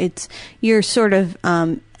 It's your sort of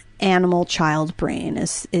animal child brain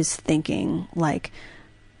is thinking like,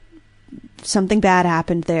 something bad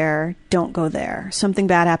happened there, don't go there. Something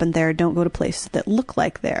bad happened there, don't go to places that look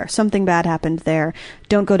like there. Something bad happened there,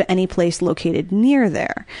 don't go to any place located near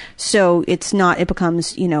there. So it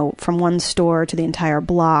becomes, from one store to the entire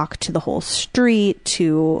block, to the whole street,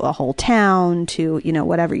 to a whole town, to,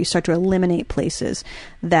 whatever. You start to eliminate places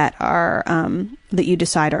that are, that you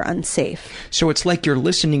decide are unsafe. So it's like you're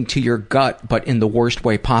listening to your gut, but in the worst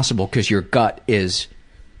way possible, because your gut is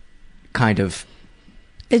kind of...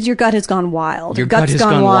 Your gut has gone wild. Your gut has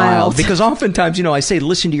gone wild. Because oftentimes, I say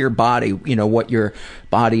listen to your body, what your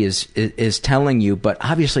body is telling you, but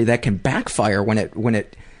obviously that can backfire when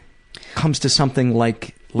it comes to something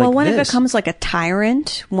like when this. It becomes like a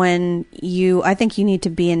tyrant, I think you need to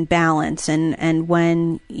be in balance, and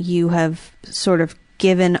when you have sort of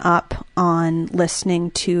given up on listening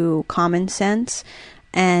to common sense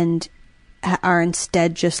and are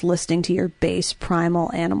instead just listening to your base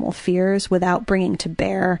primal animal fears without bringing to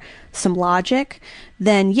bear some logic,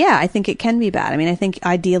 then yeah, I think it can be bad. I think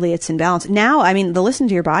ideally it's in balance. Now, the listen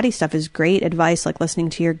to your body stuff is great advice, like listening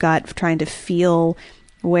to your gut, trying to feel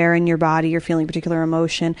where in your body you're feeling a particular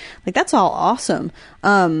emotion. Like, that's all awesome.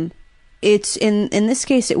 It's in this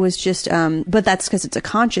case, it was just, but that's because it's a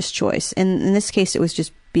conscious choice. In this case, it was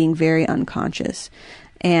just being very unconscious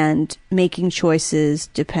and making choices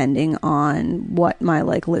depending on what my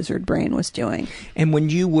like lizard brain was doing. And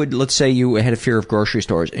when you would, let's say you had a fear of grocery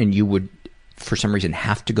stores and you would, for some reason,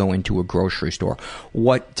 have to go into a grocery store,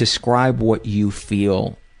 describe what you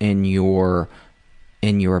feel in your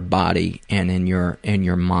body and in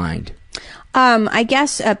your mind. I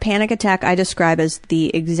guess a panic attack I describe as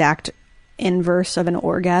the exact inverse of an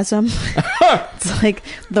orgasm. It's like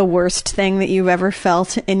the worst thing that you've ever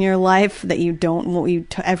felt in your life that you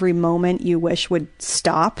don't, every moment you wish would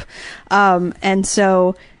stop. And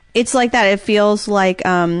so it's like that. It feels like,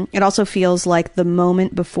 it also feels like the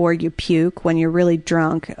moment before you puke when you're really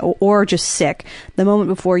drunk or just sick, the moment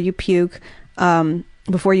before you puke,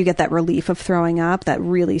 before you get that relief of throwing up, that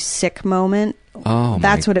really sick moment. Oh,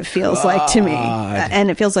 that's what it feels like to me. And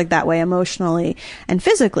it feels like that way emotionally and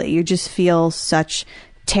physically. You just feel such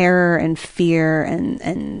terror and fear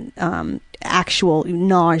and actual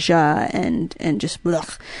nausea and just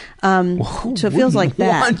ugh. So it feels like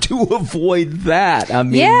that. Want to avoid that? I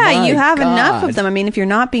mean, yeah, you have God. enough of them. I mean, if you're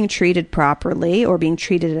not being treated properly or being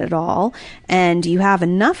treated at all, and you have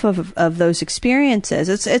enough of those experiences,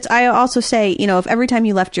 it's. I also say, if every time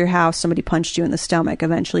you left your house, somebody punched you in the stomach,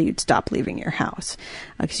 eventually you'd stop leaving your house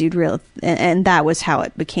because you'd realize. And that was how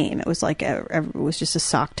it became. It was like it was just a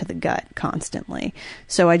sock to the gut constantly.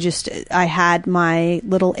 So I had my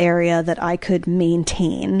little area that I could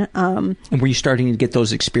maintain. And were you starting to get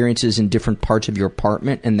those experiences in different parts of your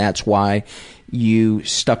apartment, and that's why you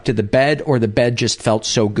stuck to the bed, or the bed just felt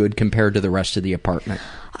so good compared to the rest of the apartment?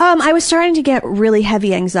 I was starting to get really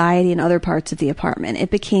heavy anxiety in other parts of the apartment. It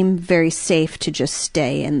became very safe to just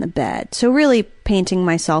stay in the bed. So really painting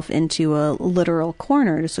myself into a literal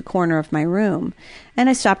corner, just a corner of my room. And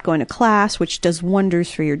I stopped going to class, which does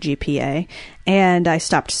wonders for your GPA. And I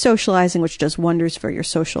stopped socializing, which does wonders for your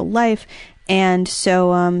social life. And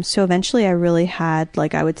so eventually I really had,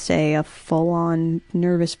 like, I would say, a full-on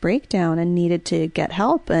nervous breakdown and needed to get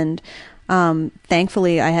help. And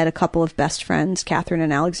thankfully I had a couple of best friends, Catherine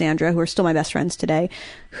and Alexandra, who are still my best friends today,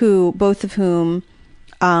 both of whom,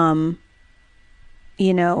 came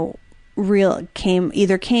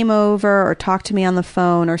over or talked to me on the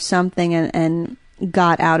phone or something and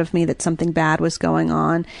got out of me that something bad was going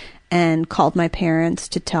on, and called my parents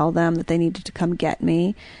to tell them that they needed to come get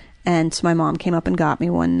me. And so my mom came up and got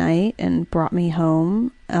me one night and brought me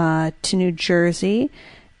home to New Jersey.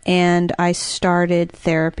 And I started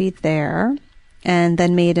therapy there, and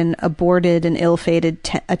then made an aborted and ill-fated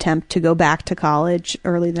attempt to go back to college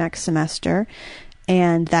early the next semester.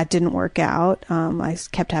 And that didn't work out. I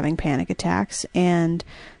kept having panic attacks. And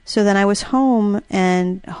so then I was home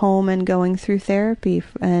and going through therapy.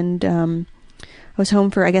 And I was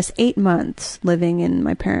home for, I guess, 8 months living in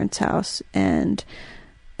my parents' house, and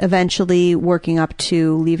eventually working up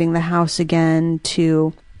to leaving the house again,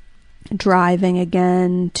 to driving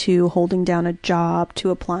again, to holding down a job, to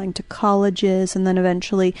applying to colleges, and then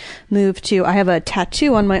eventually moved to, I have a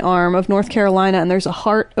tattoo on my arm of North Carolina, and there's a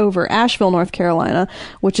heart over Asheville, North Carolina,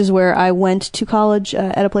 which is where I went to college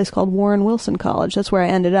at a place called Warren Wilson College. That's where I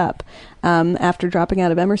ended up after dropping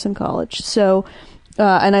out of Emerson College. So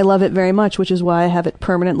and I love it very much, which is why I have it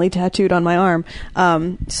permanently tattooed on my arm.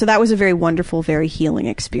 So that was a very wonderful, very healing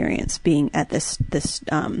experience, being at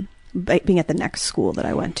being at the next school that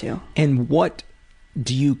I went to. And what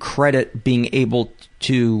do you credit being able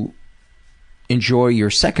to enjoy your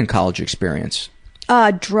second college experience?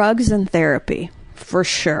 Drugs and therapy, for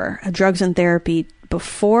sure. Drugs and therapy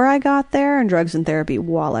before I got there, and drugs and therapy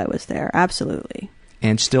while I was there. Absolutely.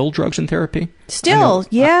 And still drugs and therapy? Still,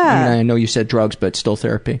 yeah. I know you said drugs, but still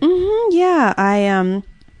therapy? Mm-hmm, yeah.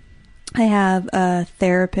 I have a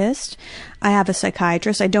therapist. I have a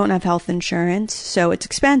psychiatrist. I don't have health insurance, so it's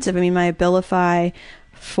expensive. I mean, my Abilify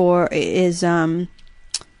is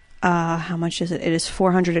how much is it? It is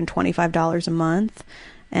 $425 a month.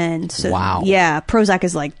 And so, wow. Yeah, Prozac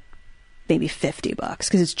is like maybe $50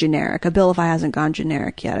 because it's generic. Abilify hasn't gone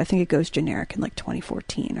generic yet. I think it goes generic in like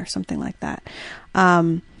 2014 or something like that.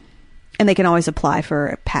 And they can always apply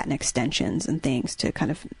for patent extensions and things to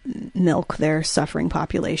kind of milk their suffering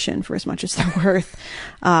population for as much as they're worth,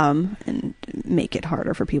 and make it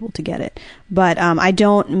harder for people to get it. But I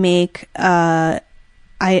don't make I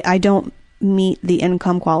don't meet the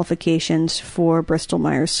income qualifications for Bristol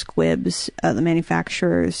Myers Squibb's, the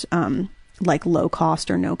manufacturer's like low cost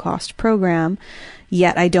or no cost program.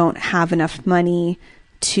 Yet I don't have enough money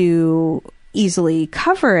to easily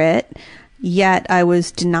cover it. Yet I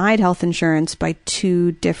was denied health insurance by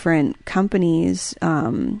 2 different companies.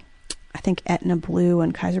 I think Aetna Blue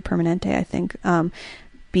and Kaiser Permanente, I think,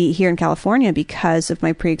 be here in California because of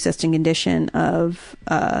my pre-existing condition of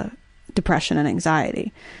depression and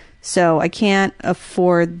anxiety. So I can't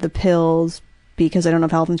afford the pills because I don't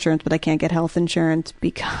have health insurance, but I can't get health insurance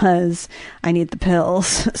because I need the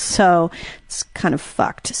pills. So it's kind of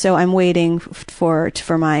fucked. So I'm waiting for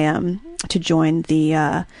my to join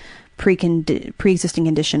the pre-existing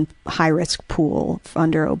condition high-risk pool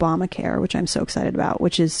under Obamacare, which I'm so excited about,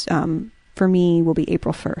 which is, for me, will be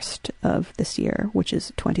April 1st of this year, which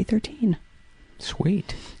is 2013.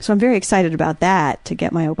 Sweet. So I'm very excited about that, to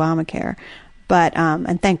get my Obamacare. But,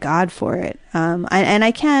 and thank God for it. And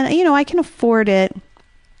I can afford it.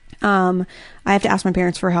 I have to ask my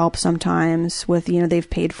parents for help sometimes with, they've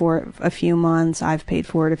paid for it a few months. I've paid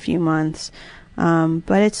for it a few months.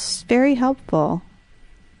 But it's very helpful.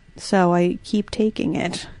 So I keep taking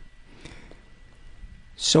it.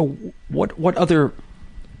 So what other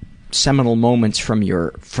seminal moments from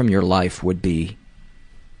your life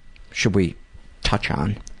should we touch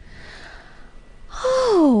on?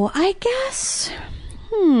 Oh, I guess.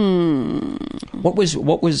 What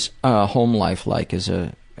was home life like as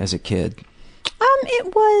a kid?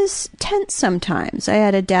 It was tense sometimes. I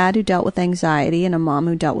had a dad who dealt with anxiety and a mom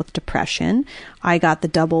who dealt with depression. I got the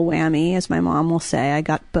double whammy, as my mom will say. I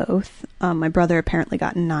got both. My brother apparently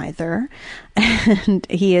got neither. And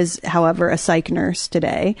he is, however, a psych nurse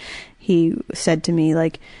today. He said to me,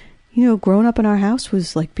 growing up in our house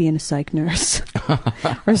was like being a psych nurse.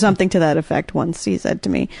 Or something to that effect once he said to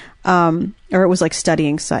me. Or it was like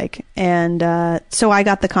studying psych. And so I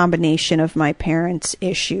got the combination of my parents'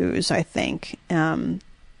 issues, I think.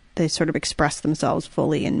 They sort of expressed themselves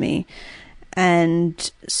fully in me.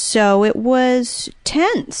 And so it was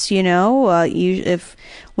tense,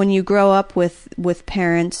 when you grow up with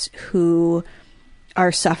parents who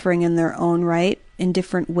are suffering in their own right in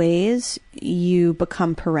different ways, you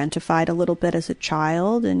become parentified a little bit as a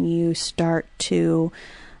child, and you start to,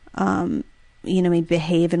 maybe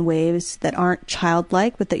behave in ways that aren't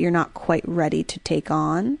childlike, but that you're not quite ready to take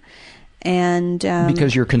on. And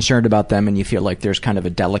because you're concerned about them, and you feel like there's kind of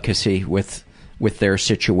a delicacy with their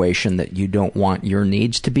situation that you don't want your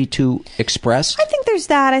needs to be too expressed? I think there's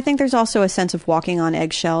that. I think there's also a sense of walking on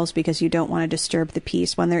eggshells because you don't want to disturb the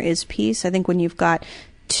peace when there is peace. I think when you've got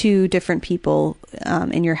 2 different people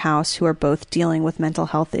in your house who are both dealing with mental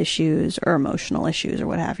health issues or emotional issues or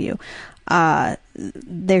what have you,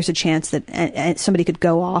 there's a chance that somebody could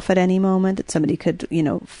go off at any moment, that somebody could,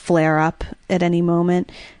 flare up at any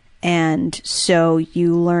moment. And so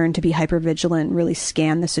you learn to be hypervigilant, really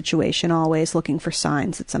scan the situation always, looking for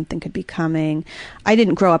signs that something could be coming. I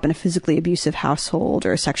didn't grow up in a physically abusive household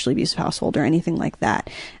or a sexually abusive household or anything like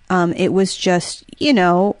that. It was just,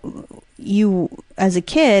 you, as a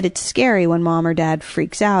kid, it's scary when mom or dad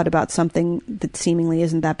freaks out about something that seemingly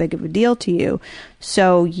isn't that big of a deal to you.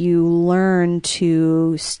 So you learn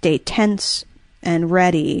to stay tense and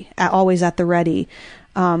ready, always at the ready,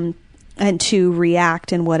 and to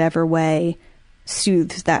react in whatever way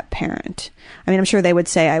soothes that parent. I mean, I'm sure they would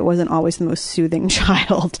say I wasn't always the most soothing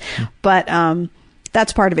child, but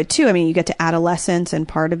that's part of it too. I mean, you get to adolescence, and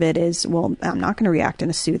part of it is, well, I'm not going to react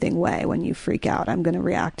in a soothing way when you freak out. I'm going to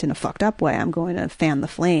react in a fucked up way. I'm going to fan the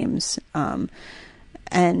flames. So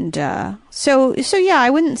yeah, I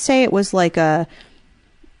wouldn't say it was like a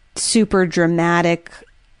super dramatic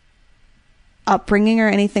upbringing or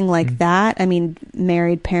anything like that. I mean,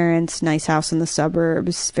 married parents, nice house in the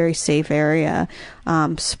suburbs, very safe area,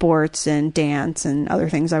 sports and dance and other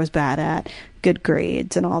things I was bad at, good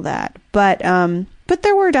grades and all that. But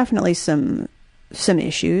there were definitely some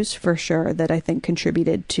issues for sure that I think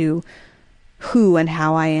contributed to who and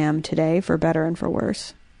how I am today, for better and for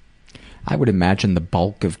worse. I would imagine the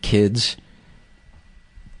bulk of kids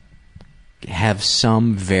have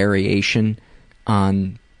some variation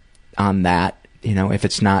on that. If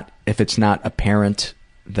it's not a parent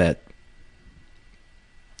that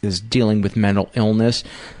is dealing with mental illness,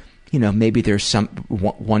 maybe there's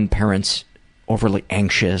one parent's overly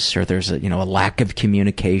anxious, or there's a lack of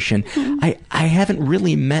communication. Mm-hmm. I haven't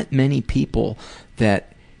really met many people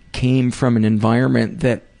that came from an environment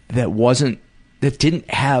that didn't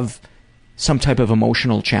have some type of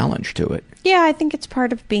emotional challenge to it. Yeah, I think it's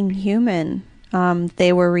part of being human.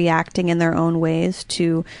 They were reacting in their own ways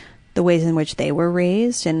to the ways in which they were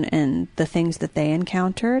raised and the things that they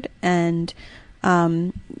encountered. And,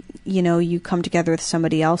 you come together with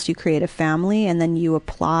somebody else, you create a family, and then you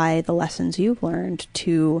apply the lessons you've learned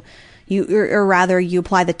to you, or rather you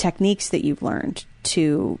apply the techniques that you've learned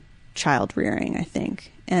to child rearing, I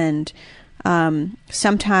think. And,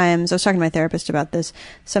 Sometimes, I was talking to my therapist about this,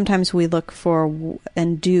 sometimes we look for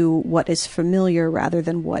and do what is familiar rather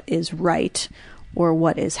than what is right or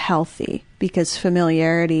what is healthy, because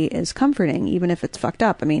familiarity is comforting, even if it's fucked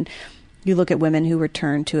up. I mean, you look at women who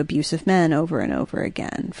return to abusive men over and over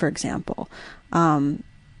again, for example.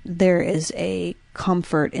 There is a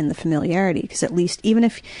comfort in the familiarity, because at least, even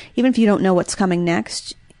if you don't know what's coming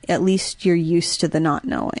next, at least you're used to the not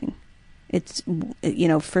knowing. It's,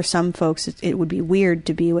 for some folks, it would be weird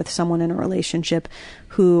to be with someone in a relationship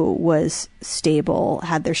who was stable,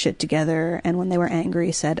 had their shit together, and when they were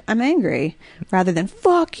angry said, "I'm angry," rather than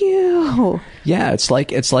 "fuck you." Yeah, it's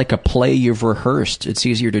like a play you've rehearsed. It's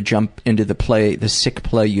easier to jump into the sick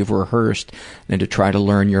play you've rehearsed, than to try to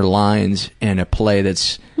learn your lines in a play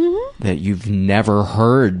that you've never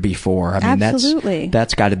heard before. I mean, absolutely.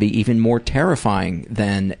 That's got to be even more terrifying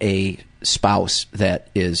than a spouse that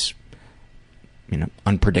is,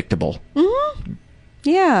 unpredictable. Mm-hmm.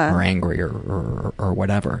 Yeah. Or angry or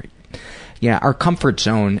whatever. Yeah, our comfort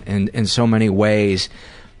zone in so many ways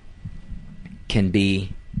can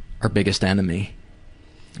be our biggest enemy.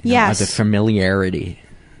 Yes. The familiarity.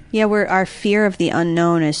 Yeah, our fear of the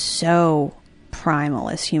unknown is so primal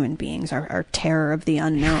as human beings. Our terror of the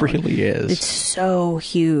unknown. It really is. It's so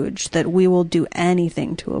huge that we will do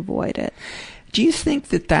anything to avoid it. Do you think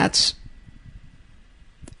that that's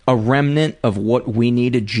a remnant of what we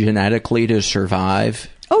needed genetically to survive?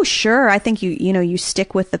 Oh, sure. I think you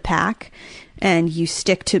stick with the pack, and you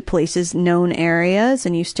stick to places, known areas,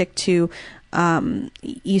 and you stick to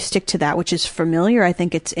that which is familiar. I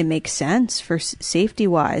think it makes sense for safety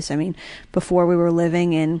wise. I mean, before we were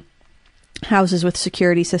living in houses with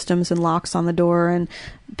security systems and locks on the door and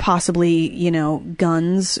possibly,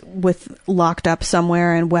 guns with locked up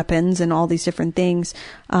somewhere and weapons and all these different things.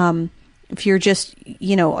 If you're just,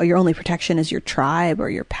 your only protection is your tribe or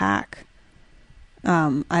your pack,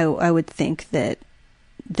 I would think that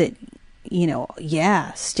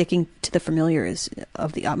sticking to the familiar is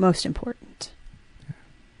of the utmost importance.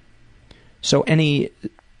 So any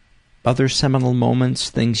other seminal moments,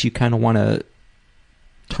 things you kind of want to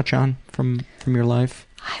touch on from your life?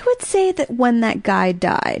 I would say that when that guy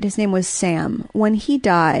died, his name was Sam, when he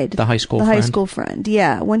died... The high school friend?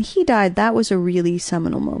 Yeah. When he died, that was a really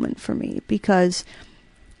seminal moment for me, because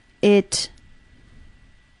it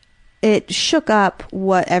shook up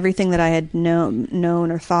everything that I had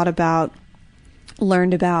known or thought about,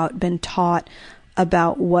 learned about, been taught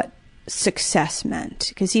about what success meant.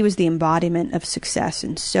 Because he was the embodiment of success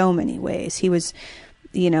in so many ways. He was...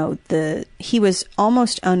 he was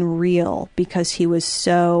almost unreal, because he was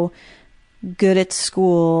so good at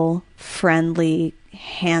school, friendly,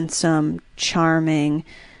 handsome, charming,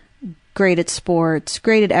 great at sports,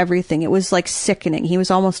 great at everything. It was like sickening. He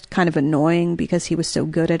was almost kind of annoying because he was so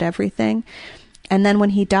good at everything. And then when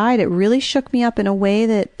he died, it really shook me up in a way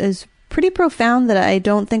that is pretty profound, that I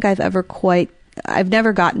don't think I've never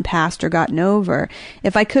gotten past or gotten over.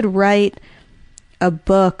 If I could write a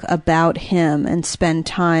book about him and spend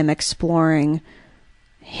time exploring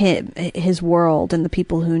his world and the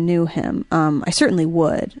people who knew him, I certainly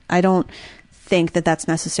would. I don't think that that's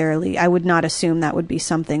necessarily, I would not assume that would be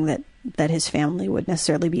something that his family would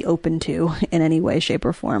necessarily be open to in any way, shape,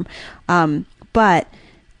 or form. But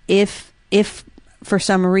if for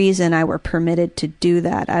some reason I were permitted to do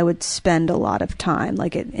that, I would spend a lot of time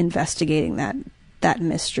investigating that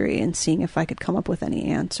mystery and seeing if I could come up with any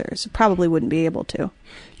answers. Probably wouldn't be able to.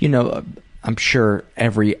 I'm sure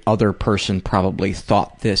every other person probably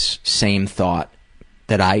thought this same thought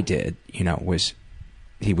that I did, was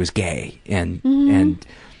he was gay and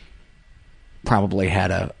probably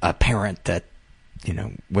had a parent that,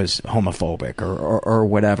 was homophobic or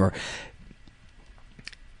whatever.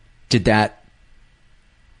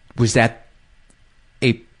 Was that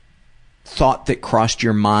a thought that crossed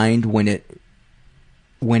your mind when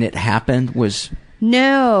it happened?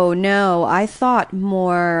 No. I thought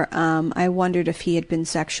more, I wondered if he had been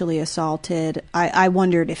sexually assaulted. I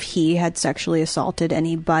wondered if he had sexually assaulted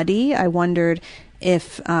anybody. I wondered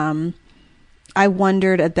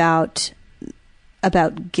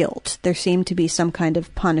about guilt. There seemed to be some kind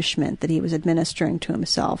of punishment that he was administering to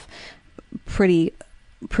himself pretty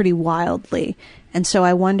wildly. And so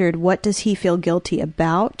I wondered, what does he feel guilty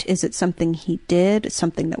about? Is it something he did,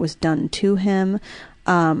 something that was done to him?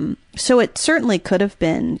 So it certainly could have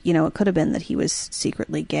been, it could have been that he was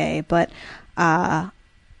secretly gay, but that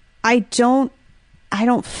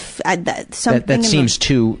seems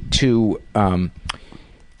too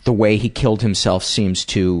the way he killed himself seems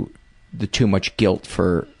too much guilt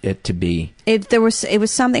for it to be. It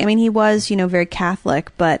was something. I mean, he was, very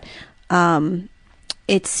Catholic, but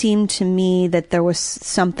it seemed to me that there was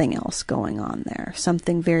something else going on there,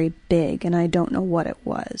 something very big, and I don't know what it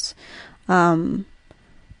was. But,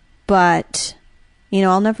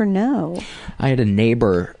 I'll never know. I had a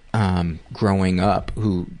neighbor growing up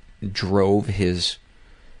who drove his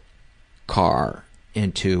car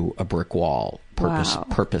into a brick wall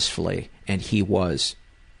purposefully, and he was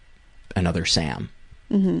another Sam.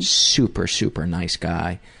 Mm-hmm. Super, super nice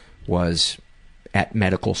guy. Was at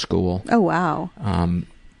medical school. Oh, wow.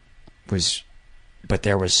 But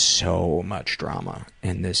there was so much drama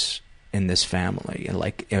in this family, and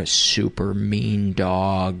like a super mean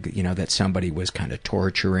dog, that somebody was kind of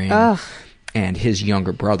torturing. Ugh. And his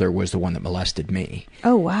younger brother was the one that molested me.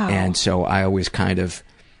 Oh, wow. And so I always kind of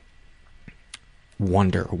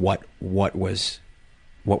wonder what were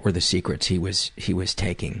the secrets he was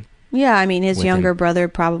taking. Yeah, I mean, his younger brother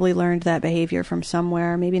probably learned that behavior from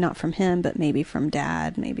somewhere. Maybe not from him, but maybe from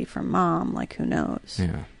dad, maybe from mom. Like, who knows?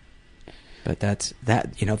 Yeah. But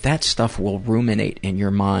that stuff will ruminate in your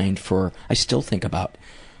mind I still think about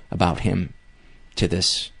him to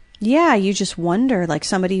this. Yeah, you just wonder, like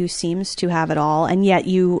somebody who seems to have it all, and yet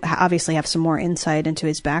you obviously have some more insight into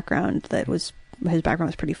his background. His background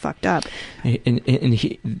was pretty fucked up. And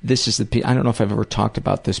this is I don't know if I've ever talked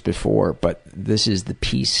about this before, but this is the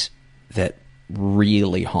piece that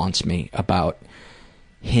really haunts me about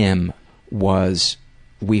him. Was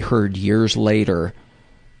we heard years later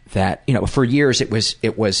that for years it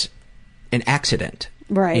was an accident,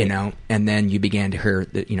 right? And then you began to hear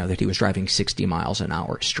that that he was driving 60 miles an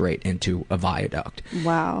hour straight into a viaduct.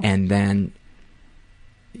 Wow. And then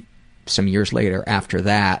some years later, after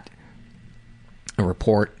that, a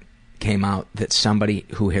report came out that somebody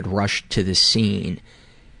who had rushed to the scene,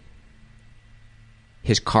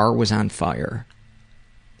 his car was on fire.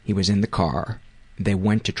 He was in the car. They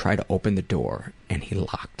went to try to open the door, and he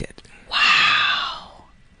locked it. Wow.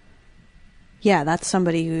 Yeah, that's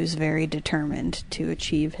somebody who's very determined to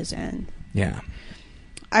achieve his end. Yeah.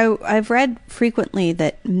 I've read frequently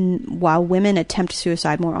that while women attempt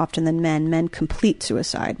suicide more often than men complete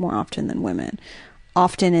suicide more often than women.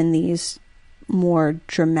 Often in these more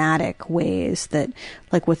dramatic ways that,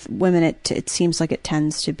 like with women, it seems like it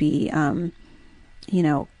tends to be,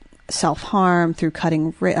 self-harm through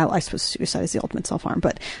cutting, I suppose suicide is the ultimate self-harm,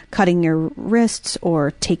 but cutting your wrists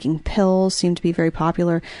or taking pills seem to be very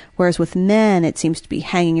popular. Whereas with men, it seems to be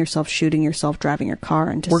hanging yourself, shooting yourself, driving your car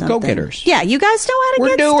into something. We're go-getters. Yeah, you guys know how to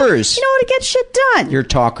We're doers. You know how to get shit done. You're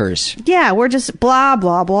talkers. Yeah, we're just blah,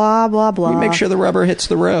 blah, blah, blah, blah. We make sure the rubber hits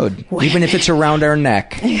the road, even if it's around our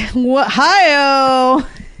neck. Hi-oh!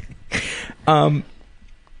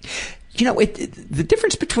 The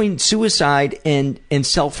difference between suicide and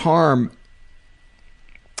self-harm,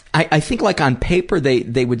 I think like on paper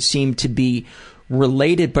they would seem to be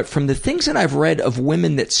related, but from the things that I've read of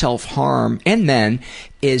women that self-harm and men,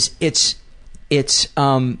 is it's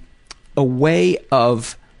a way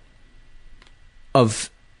of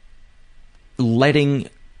letting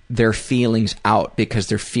their feelings out, because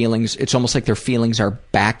their feelings, it's almost like their feelings are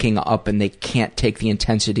backing up and they can't take the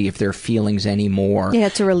intensity of their feelings anymore. Yeah,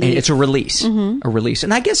 it's a release. And it's a release. Mm-hmm. A release.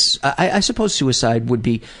 And I guess, I suppose suicide would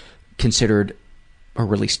be considered a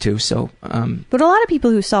release too, so. But a lot of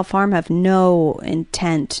people who self-harm have no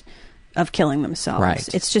intent of killing themselves. Right.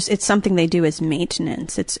 It's something they do as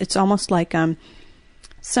maintenance. It's almost like,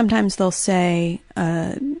 sometimes they'll say,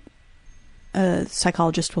 a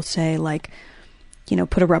psychologist will say, like,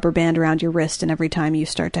 put a rubber band around your wrist, and every time you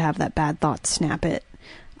start to have that bad thought, snap it.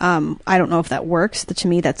 I don't know if that works. To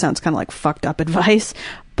me, that sounds kind of like fucked up advice.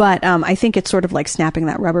 But I think it's sort of like snapping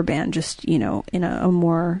that rubber band, just, in a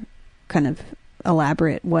more kind of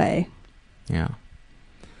elaborate way. Yeah.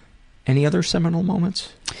 Any other seminal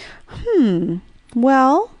moments?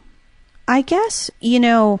 Well, I guess,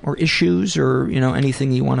 or issues, or,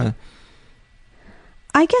 anything you want to...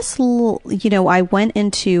 I guess, I went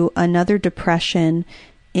into another depression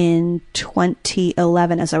in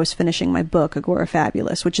 2011 as I was finishing my book,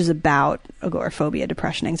 Agorafabulous, which is about agoraphobia,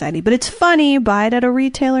 depression, anxiety. But it's funny. Buy it at a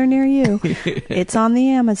retailer near you. It's on the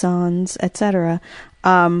Amazons, etc.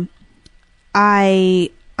 I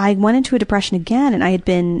went into a depression again, and I had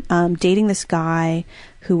been dating this guy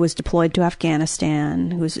who was deployed to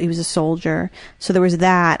Afghanistan. He was a soldier. So there was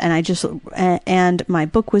that, and and my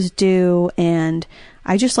book was due, and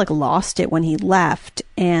I just lost it when he left,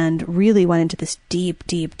 and really went into this deep,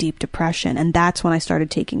 deep, deep depression. And that's when I started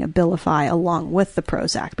taking Abilify along with the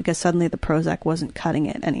Prozac, because suddenly the Prozac wasn't cutting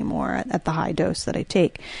it anymore at the high dose that I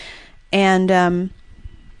take. And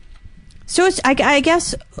so I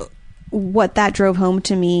guess what that drove home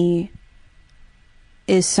to me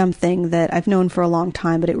is something that I've known for a long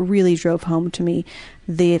time, but it really drove home to me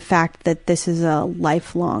the fact that this is a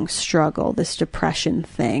lifelong struggle, this depression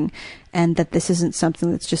thing, and that this isn't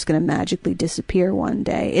something that's just going to magically disappear one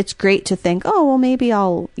day. It's great to think, oh, well, maybe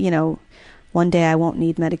I'll, one day I won't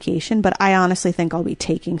need medication, but I honestly think I'll be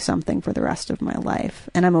taking something for the rest of my life,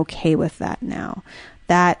 and I'm okay with that now.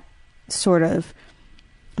 That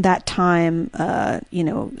time, a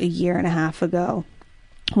year and a half ago,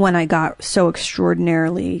 when I got so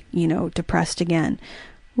extraordinarily, depressed again,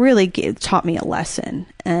 really taught me a lesson.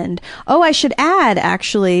 And, I should add,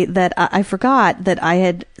 actually, that I forgot that I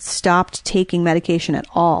had stopped taking medication at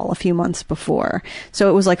all a few months before. So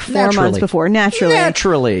it was like 4 months before.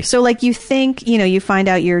 Naturally. So like you think, you find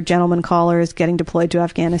out your gentleman caller is getting deployed to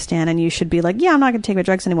Afghanistan and you should be like, yeah, I'm not going to take my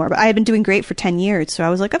drugs anymore. But I had been doing great for 10 years. So I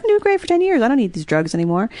was like, I've been doing great for 10 years. I don't need these drugs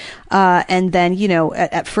anymore. And then,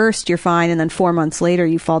 at first you're fine. And then 4 months later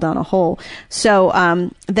you fall down a hole.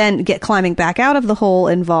 So then climbing back out of the hole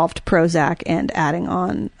involved Prozac and adding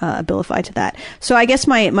on Abilify to that. So I guess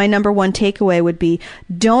my number one takeaway would be,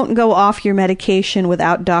 don't go off your medication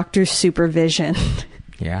without doctor's supervision.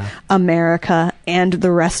 Yeah. America and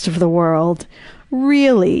the rest of the world.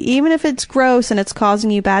 Really, even if it's gross and it's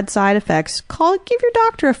causing you bad side effects, give your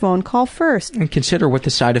doctor a phone call first. And consider what the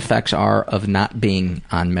side effects are of not being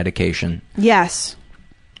on medication. Yes.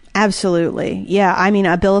 Absolutely. Yeah. I mean,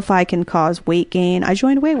 Abilify can cause weight gain. I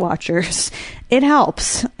joined Weight Watchers. It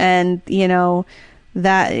helps. And,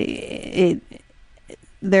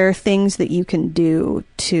 there are things that you can do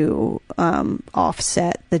to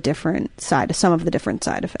offset some of the different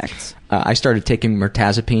side effects. I started taking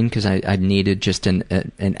mirtazapine because I needed just an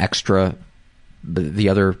extra. The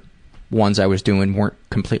other ones I was doing weren't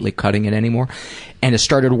completely cutting it anymore. And it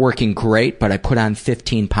started working great, but I put on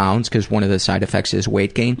 15 pounds because one of the side effects is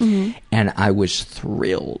weight gain. Mm-hmm. And I was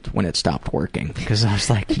thrilled when it stopped working because I was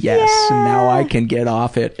like, yes, now I can get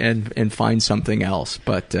off it and find something else.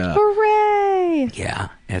 But hooray! Yeah,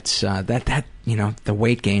 it's the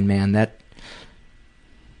weight gain, man,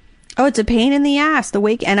 it's a pain in the ass.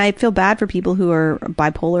 And I feel bad for people who are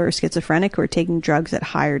bipolar or schizophrenic who are taking drugs at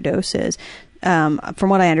higher doses. From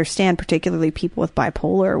what I understand, particularly people with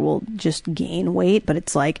bipolar will just gain weight, but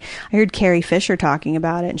it's like, I heard Carrie Fisher talking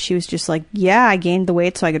about it and she was just like, yeah, I gained the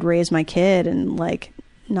weight so I could raise my kid and like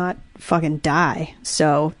not fucking die.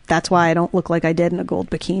 So that's why I don't look like I did in a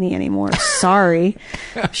gold bikini anymore. Sorry.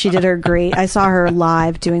 She did her great. I saw her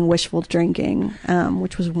live doing Wishful Drinking,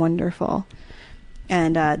 which was wonderful.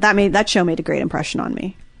 And that show made a great impression on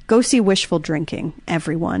me. Go see Wishful Drinking,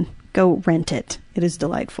 everyone. Go rent it. It is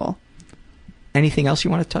delightful. Anything else you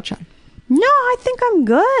want to touch on? No, I think I'm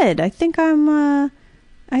good. I think I'm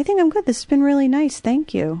good. This has been really nice.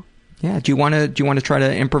 Thank you. Yeah. Do you want to try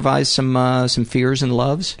to improvise some fears and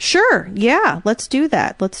loves? Sure. Yeah. Let's do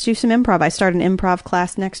that. Let's do some improv. I start an improv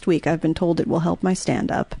class next week. I've been told it will help my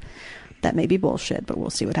stand up. That may be bullshit, but we'll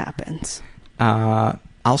see what happens.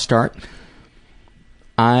 I'll start.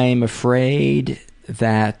 I'm afraid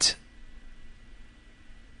that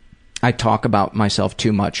I talk about myself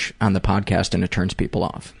too much on the podcast and it turns people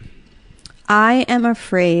off. I am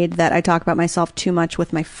afraid that I talk about myself too much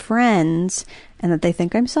with my friends and that they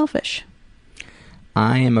think I'm selfish.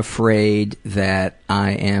 I am afraid that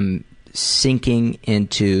I am sinking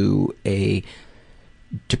into a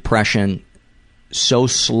depression so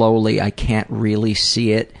slowly I can't really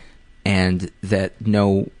see it, and that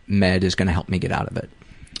no med is going to help me get out of it.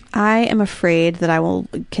 I am afraid that I will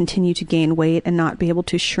continue to gain weight and not be able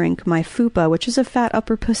to shrink my fupa, which is a fat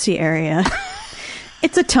upper pussy area.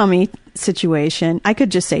 It's a tummy situation. I could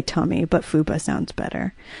just say tummy, but fupa sounds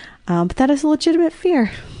better. But that is a legitimate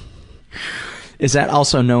fear. Is that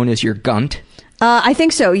also known as your gunt? I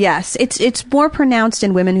think so, yes. It's more pronounced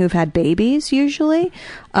in women who've had babies, usually.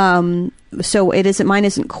 So mine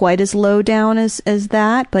isn't quite as low down as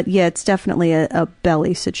that, but yeah, it's definitely a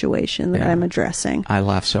belly situation that I'm addressing. I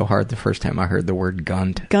laughed so hard the first time I heard the word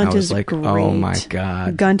gunt. Gunt is like, great. Oh my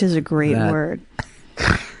God. Gunt is a great word.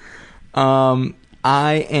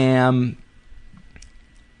 I am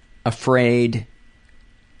afraid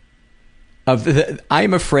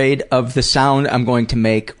of the sound I'm going to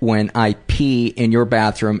make when I pee in your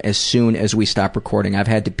bathroom as soon as we stop recording. I've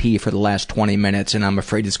had to pee for the last 20 minutes, and I'm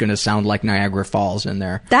afraid it's going to sound like Niagara Falls in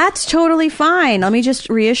there. That's totally fine. Let me just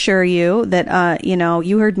reassure you that,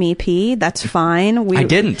 you heard me pee. That's fine. I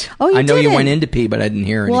didn't. Oh, you I know didn't. You went in to pee, but I didn't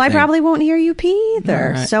hear anything. Well, I probably won't hear you pee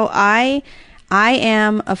either. Right. So I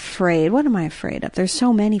am afraid. What am I afraid of? There's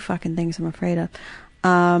so many fucking things I'm afraid of.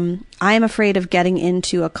 I am afraid of getting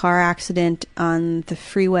into a car accident on the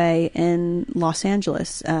freeway in Los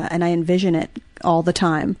Angeles, and I envision it all the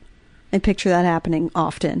time. I picture that happening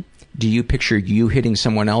often. Do you picture you hitting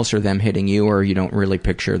someone else or them hitting you, or you don't really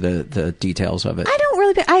picture the details of it?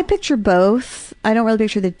 I picture both. I don't really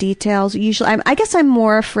picture the details. Usually, I guess I'm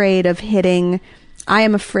more afraid of hitting... I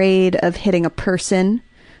am afraid of hitting a person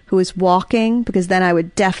who is walking, because then I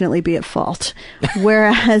would definitely be at fault.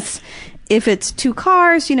 Whereas if it's two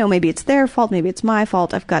cars, maybe it's their fault, maybe it's my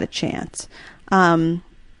fault, I've got a chance.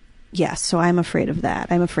 Yes, so I'm afraid of that.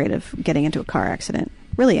 I'm afraid of getting into a car accident,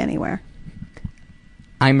 really anywhere.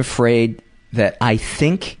 I'm afraid that I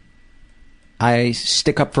think I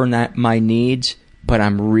stick up for my needs, but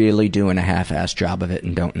I'm really doing a half-assed job of it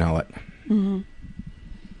and don't know it. Mm-hmm.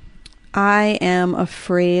 I am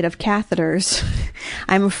afraid of catheters.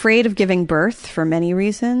 I'm afraid of giving birth for many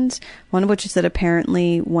reasons, one of which is that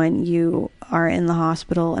apparently when you are in the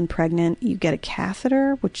hospital and pregnant, you get a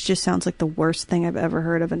catheter, which just sounds like the worst thing I've ever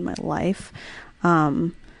heard of in my life.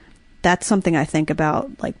 That's something I think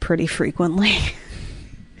about pretty frequently.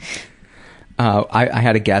 I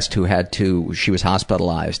had a guest who she was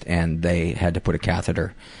hospitalized and they had to put a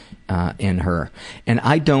catheter in her. And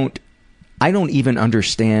I don't even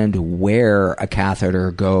understand where a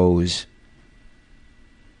catheter goes.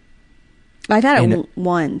 I've had it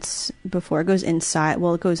once before. It goes inside.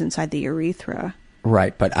 Well, it goes inside the urethra.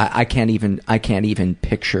 Right, but I can't even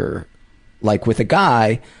picture. Like with a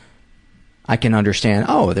guy, I can understand.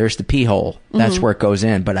 Oh, there's the pee hole. That's where it goes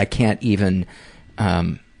in. But I can't even.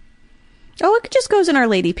 It just goes in our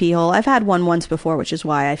lady pee hole. I've had one once before, which is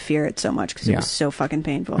why I fear it so much, because it was so fucking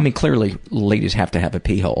painful. I mean, clearly, ladies have to have a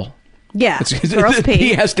pee hole. Yeah, girls pee.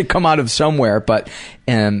 Pee has to come out of somewhere, but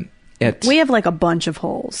we have a bunch of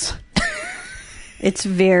holes. It's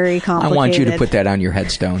very complicated. I want you to put that on your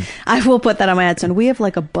headstone. I will put that on my headstone. We have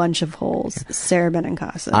a bunch of holes. Sara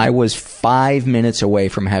Benincasa. I was 5 minutes away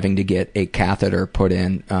from having to get a catheter put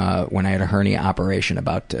in when I had a hernia operation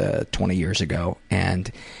about 20 years ago,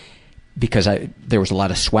 and because there was a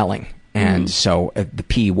lot of swelling. And so the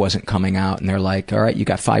pee wasn't coming out, and they're like, all right, you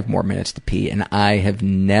got 5 more minutes to pee. And I have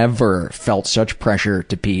never felt such pressure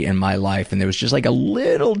to pee in my life. And there was just a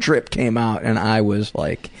little drip came out, and I was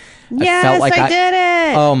like, yes, I felt like I did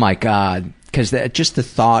it. Oh my God. Because just the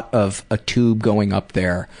thought of a tube going up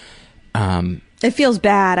there. It feels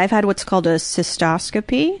bad. I've had what's called a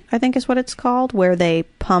cystoscopy, I think is what it's called, where they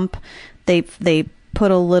pump, they put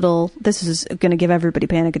a little, this is going to give everybody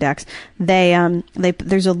panic attacks.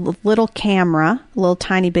 There's a little camera, a little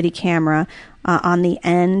tiny bitty camera on the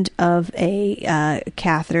end of a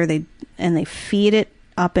catheter. They feed it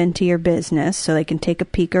up into your business so they can take a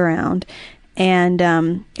peek around.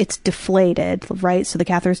 And it's deflated, right? So the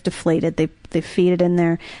catheter is deflated. They feed it in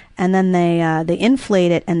there, and then they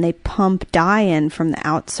inflate it, and they pump dye in from the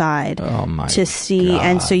outside to see. God.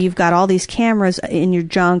 And so you've got all these cameras in your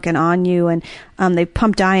junk and on you, and they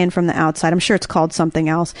pump dye in from the outside. I'm sure it's called something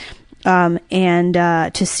else. And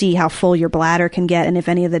to see how full your bladder can get, and if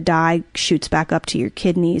any of the dye shoots back up to your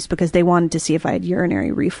kidneys, because they wanted to see if I had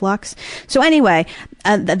urinary reflux. So anyway,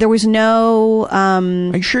 there was no... Are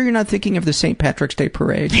you sure you're not thinking of the St. Patrick's Day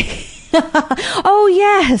Parade? Oh,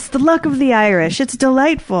 yes, the luck of the Irish. It's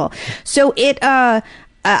delightful. So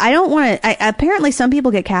I don't want to... Apparently some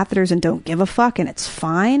people get catheters and don't give a fuck, and it's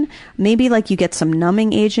fine. Maybe you get some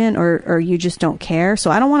numbing agent, or you just don't care.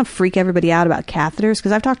 So I don't want to freak everybody out about catheters,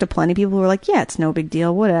 because I've talked to plenty of people who are like, yeah, it's no big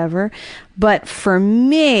deal, whatever. But for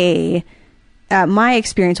me, my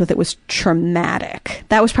experience with it was traumatic.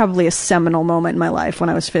 That was probably a seminal moment in my life when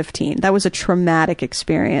I was 15. That was a traumatic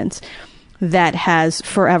experience that has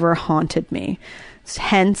forever haunted me.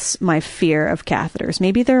 Hence my fear of catheters.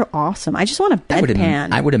 Maybe they're awesome. I just want a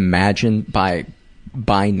bedpan. I would imagine by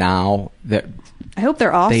now that I hope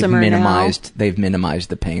they're awesomer now. They've minimized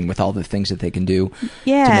the pain with all the things that they can do to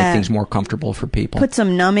Yeah. make things more comfortable for people. Put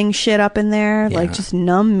some numbing shit up in there. Yeah. Just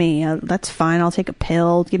numb me. That's fine. I'll take a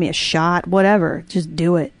pill. Give me a shot. Whatever. Just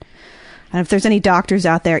do it. And if there's any doctors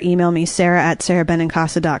out there, email me,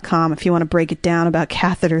 Sara@sarabenincasa.com, if you want to break it down about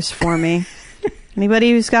catheters for me.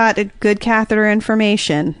 Anybody who's got a good catheter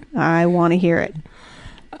information, I want to hear it.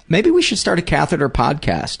 Maybe we should start a catheter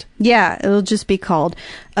podcast. Yeah, it'll be called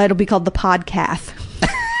the Podcath.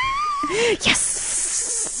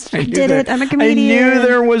 Yes, I did it. I'm a comedian. I knew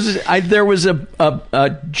there was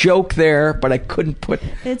a joke there, but I couldn't put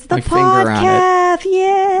it's the my finger on it.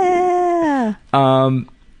 Yeah.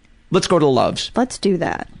 Let's go to loves. Let's do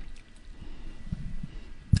that.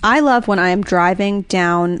 I love when I am driving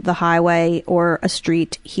down the highway or a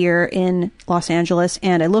street here in Los Angeles,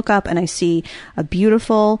 and I look up and I see a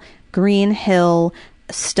beautiful green hill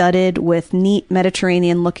studded with neat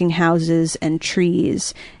Mediterranean-looking houses and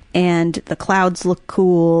trees, and the clouds look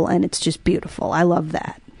cool, and it's just beautiful. I love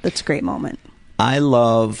that. That's a great moment. I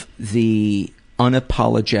love the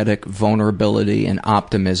unapologetic vulnerability and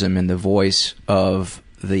optimism in the voice of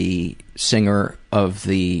the singer of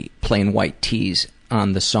the Plain White T's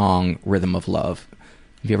on the song Rhythm of Love.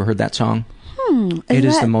 Have you ever heard that song? It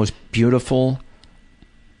is the most beautiful,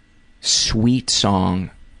 sweet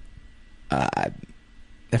song.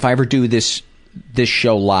 If I ever do this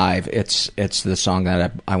show live, it's the song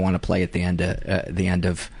that I want to play at the end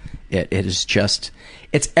of it. It is just,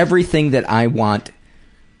 it's everything that I want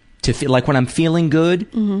to feel. Like when I'm feeling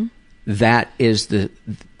good, that is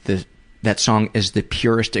that song is the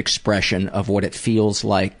purest expression of what it feels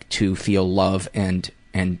like to feel love and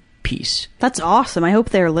peace. That's awesome. I hope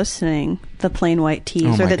they're listening, the Plain White T's,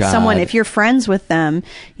 Oh or my that God. someone, if you're friends with them,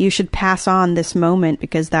 you should pass on this moment,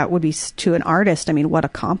 because that would be, to an artist, I mean, what a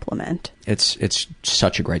compliment. It's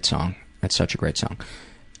such a great song. It's such a great song.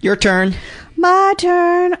 Your turn. My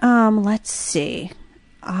turn. Let's see.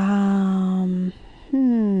 I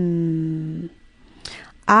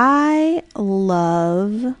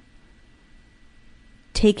love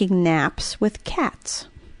taking naps with cats.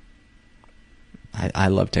 I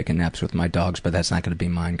love taking naps with my dogs, but that's not going to be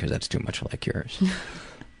mine because that's too much like yours.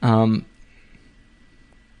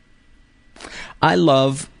 I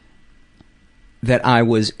love that I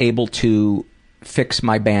was able to fix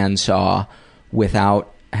my bandsaw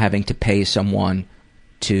without having to pay someone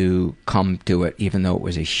to come do it, even though it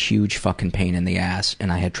was a huge fucking pain in the ass,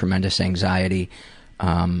 and I had tremendous anxiety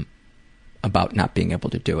about not being able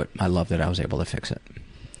to do it. I love that I was able to fix it.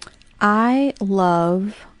 I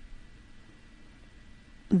love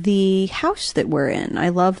the house that we're in. I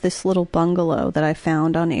love this little bungalow that I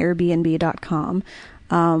found on Airbnb.com.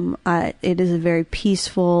 It is a very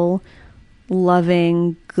peaceful,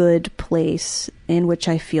 loving, good place in which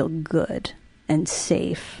I feel good and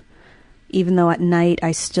safe. Even though at night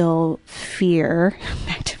I still fear,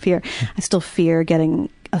 back to fear, I still fear getting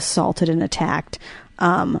assaulted and attacked.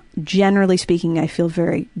 Generally speaking, I feel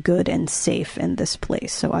very good and safe in this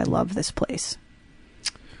place, so I love this place.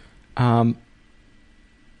 I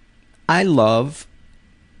love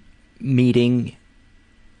meeting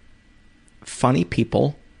funny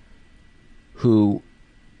people who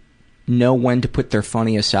know when to put their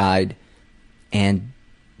funny aside and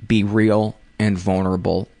be real and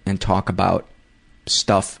vulnerable and talk about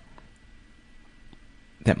stuff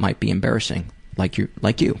that might be embarrassing, like you.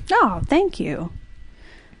 Oh, thank you.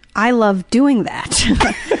 I love doing that.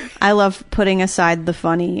 I love putting aside the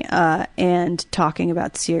funny and talking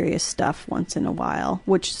about serious stuff once in a while,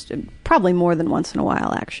 which probably more than once in a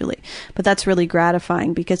while, actually. But that's really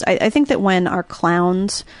gratifying, because I think that when our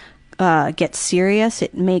clowns get serious,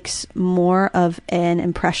 it makes more of an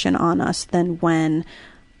impression on us than when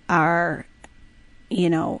our,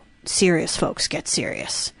 serious folks get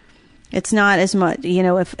serious. It's not as much,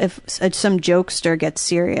 if some jokester gets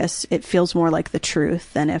serious, it feels more like the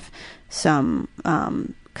truth than if some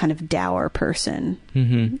kind of dour person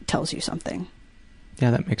tells you something.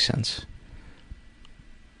 Yeah, that makes sense.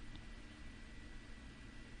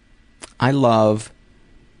 I love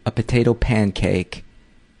a potato pancake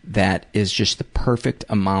that is just the perfect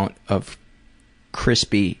amount of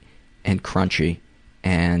crispy and crunchy,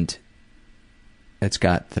 and it's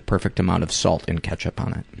got the perfect amount of salt and ketchup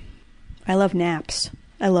on it. I love naps.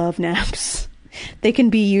 I love naps. They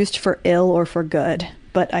can be used for ill or for good,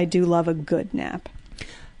 but I do love a good nap.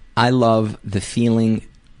 I love the feeling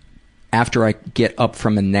after I get up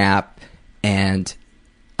from a nap and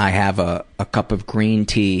I have a cup of green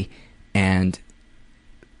tea, and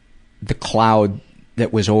the cloud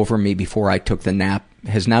that was over me before I took the nap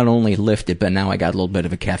has not only lifted, but now I got a little bit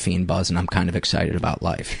of a caffeine buzz, and I'm kind of excited about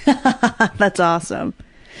life. That's awesome.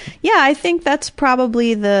 Yeah, I think that's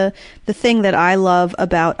probably the thing that I love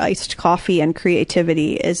about iced coffee and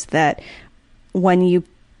creativity, is that when you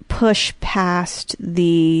push past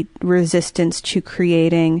the resistance to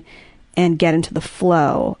creating and get into the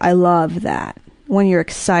flow, I love that. When you're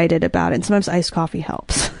excited about it, and sometimes iced coffee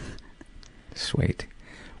helps. Sweet.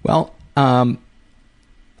 Well, I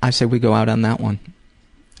say we go out on that one.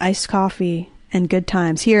 Iced coffee and good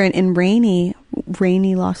times here in rainy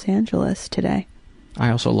Los Angeles today. I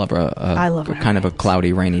also love I love a kind of a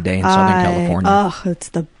cloudy, rainy day in Southern California. Oh, it's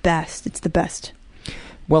the best. It's the best.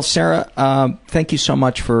 Well, Sarah, thank you so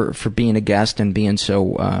much for being a guest and being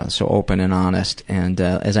so open and honest. And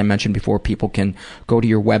as I mentioned before, people can go to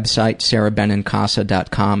your website,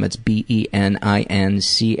 sarabenincasa.com. It's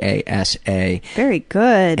Benincasa. Very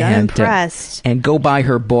good. I'm impressed. And go buy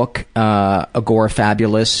her book,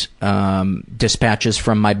 Agorafabulous, Dispatches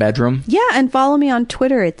from My Bedroom. Yeah, and follow me on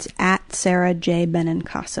Twitter. It's at at Sara J.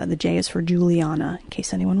 Benincasa. The J is for Juliana, in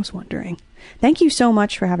case anyone was wondering. Thank you so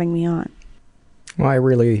much for having me on. Well, I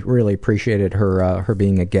really, really appreciated her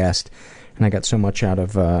being a guest, and I got so much out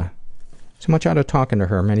of talking to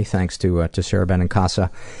her. Many thanks to Sara Benincasa.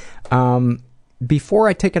 Before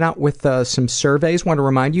I take it out with some surveys, I want to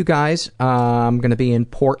remind you guys I'm going to be in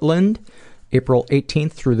Portland, April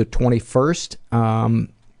 18th through the 21st,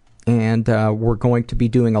 and we're going to be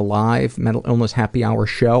doing a live mental illness happy hour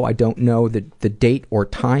show. I don't know the date or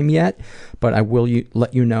time yet, but I will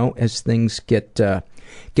let you know as things get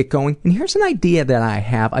going. And here's an idea that I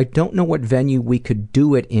have. I don't know what venue we could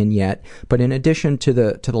do it in yet, but in addition to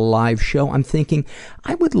the live show, I'm thinking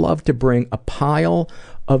I would love to bring a pile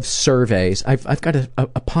of surveys. I've got a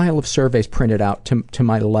pile of surveys printed out to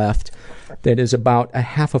my left that is about a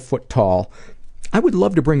half a foot tall. I would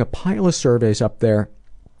love to bring a pile of surveys up there,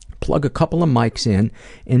 plug a couple of mics in,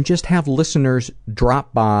 and just have listeners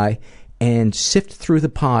drop by and sift through the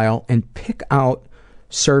pile and pick out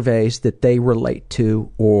surveys that they relate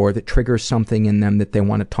to or that triggers something in them that they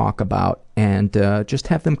want to talk about, and just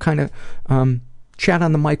have them kind of chat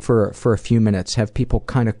on the mic for a few minutes, have people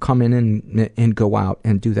kind of come in and go out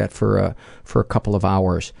and do that for a couple of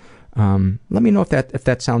hours. Let me know if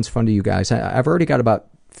that sounds fun to you guys. I've already got about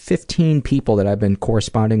 15 people that I've been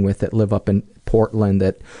corresponding with that live up in Portland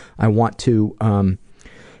that I want to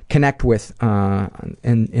connect with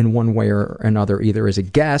in one way or another, either as a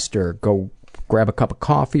guest or go grab a cup of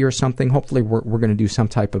coffee or something. Hopefully we're going to do some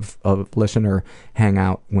type of listener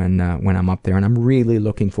hangout when I'm up there, and I'm really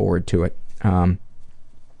looking forward to it.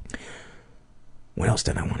 What else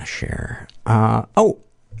did I want to share?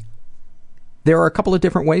 There are a couple of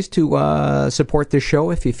different ways to support this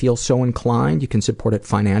show if you feel so inclined. You can support it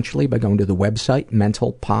financially by going to the website,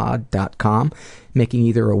 mentalpod.com, making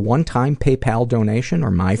either a one-time PayPal donation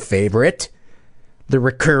or my favorite, the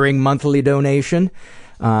recurring monthly donation.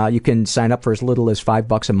 You can sign up for as little as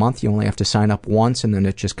 $5 a month. You only have to sign up once, and then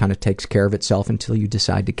it just kind of takes care of itself until you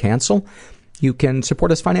decide to cancel. You can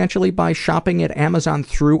support us financially by shopping at Amazon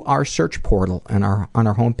through our search portal and on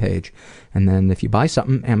our homepage. And then if you buy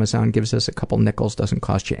something, Amazon gives us a couple nickels, doesn't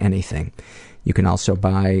cost you anything. You can also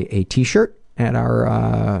buy a t-shirt at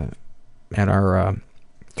our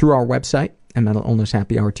through our website, a Mental Illness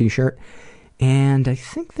Happy Hour t-shirt. And I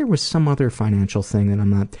think there was some other financial thing that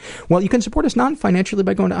I'm not... Well, you can support us non-financially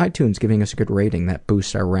by going to iTunes, giving us a good rating. That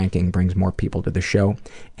boosts our ranking, brings more people to the show.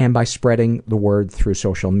 And by spreading the word through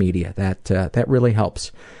social media. That really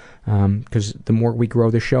helps. Because the more we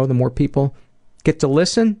grow the show, the more people get to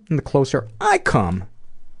listen, and the closer I come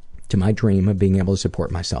to my dream of being able to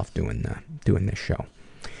support myself doing this show.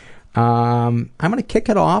 I'm going to kick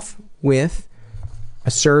it off with a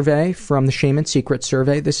survey from the Shame and Secret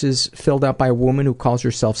survey. This is filled out by a woman who calls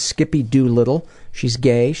herself Skippy Doolittle. She's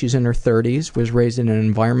gay. She's in her 30s, was raised in an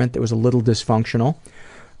environment that was a little dysfunctional.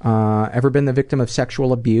 Ever been the victim of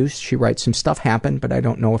sexual abuse? She writes, some stuff happened, but I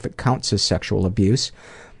don't know if it counts as sexual abuse.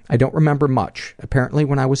 I don't remember much. Apparently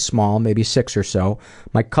when I was small, maybe 6 or so,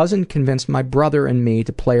 my cousin convinced my brother and me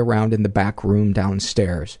to play around in the back room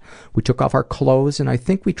downstairs. We took off our clothes, and I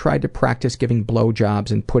think we tried to practice giving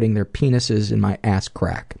blowjobs and putting their penises in my ass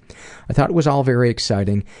crack. I thought it was all very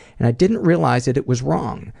exciting, and I didn't realize that it was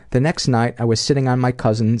wrong. The next night, I was sitting on my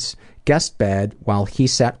cousin's guest bed while he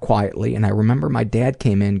sat quietly, and I remember my dad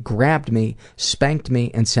came in, grabbed me, spanked me,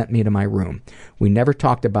 and sent me to my room. We never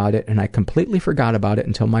talked about it, and I completely forgot about it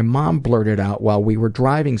until my mom blurted out while we were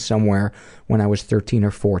driving somewhere when I was 13 or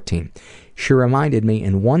 14. She reminded me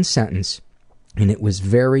in one sentence, and it was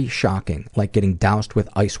very shocking, like getting doused with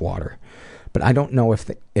ice water. But I don't know if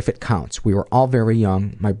it counts. We were all very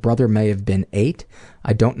young. My brother may have been 8.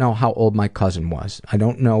 I don't know how old my cousin was. I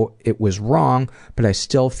don't know it was wrong, but I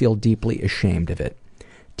still feel deeply ashamed of it.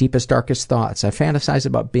 Deepest, darkest thoughts. I fantasize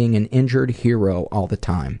about being an injured hero all the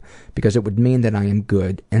time, because it would mean that I am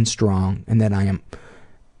good and strong, and that I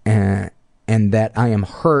am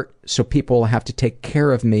hurt, so people have to take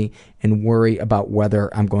care of me and worry about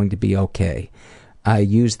whether I'm going to be okay. I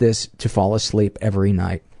use this to fall asleep every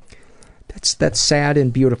night. That's sad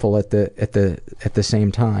and beautiful at the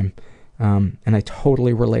same time, and I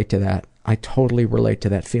totally relate to that. I totally relate to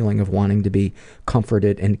that feeling of wanting to be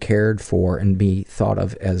comforted and cared for and be thought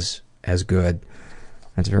of as good.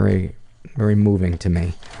 That's very, very moving to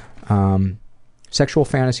me. Sexual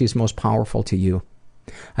fantasies most powerful to you.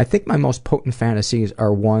 I think my most potent fantasies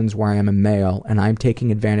are ones where I am a male and I'm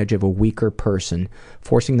taking advantage of a weaker person,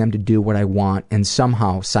 forcing them to do what I want, and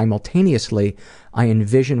somehow, simultaneously, I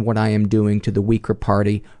envision what I am doing to the weaker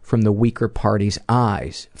party from the weaker party's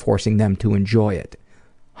eyes, forcing them to enjoy it.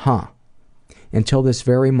 Until this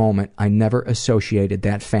very moment, I never associated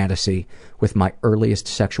that fantasy with my earliest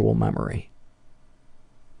sexual memory.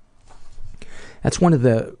 That's one of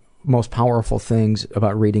the most powerful things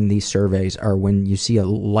about reading these surveys, are when you see a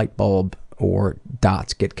light bulb or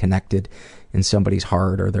dots get connected in somebody's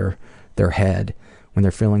heart or their head when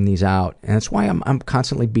they're filling these out. And that's why I'm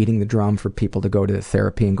constantly beating the drum for people to go to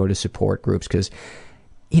therapy and go to support groups, because,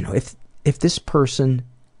 you know, if this person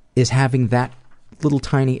is having that little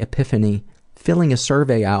tiny epiphany filling a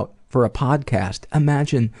survey out for a podcast,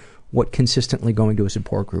 imagine what consistently going to a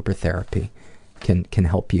support group or therapy can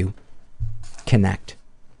help you connect.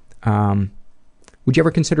 Would you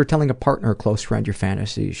ever consider telling a partner or close friend your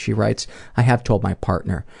fantasies? She writes, I have told my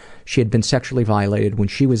partner. She had been sexually violated when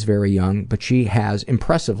she was very young, but she has,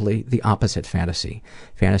 impressively, the opposite fantasy,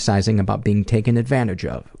 fantasizing about being taken advantage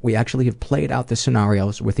of. We actually have played out the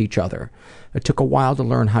scenarios with each other. It took a while to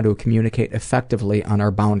learn how to communicate effectively on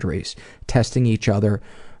our boundaries, testing each other,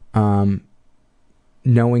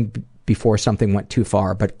 knowing before something went too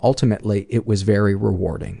far, but ultimately it was very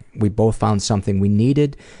rewarding. We both found something we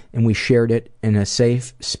needed, and we shared it in a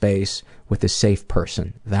safe space with a safe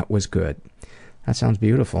person. That was good. That sounds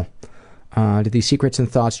beautiful. Do these secrets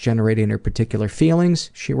and thoughts generate any particular feelings?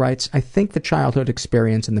 She writes, I think the childhood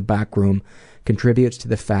experience in the back room contributes to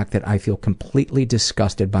the fact that I feel completely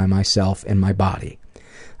disgusted by myself and my body.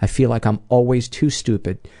 I feel like I'm always too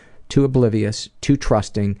stupid, too oblivious, too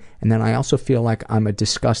trusting, and then I also feel like I'm a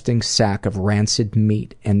disgusting sack of rancid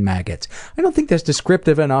meat and maggots. I don't think that's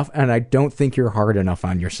descriptive enough, and I don't think you're hard enough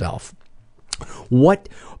on yourself. What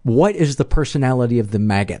is the personality of the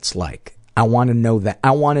maggots like? I want to know that.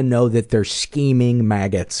 I want to know that they're scheming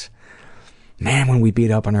maggots. Man, when we beat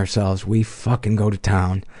up on ourselves, we fucking go to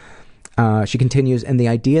town. She continues, and the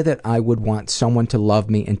idea that I would want someone to love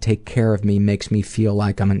me and take care of me makes me feel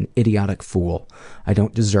like I'm an idiotic fool. I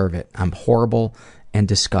don't deserve it. I'm horrible and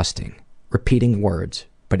disgusting. Repeating words,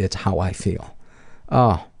 but it's how I feel.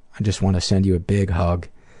 Oh, I just want to send you a big hug.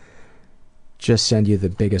 Just send you the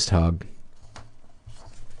biggest hug.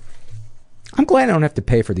 I'm glad I don't have to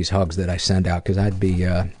pay for these hugs that I send out, because I'd be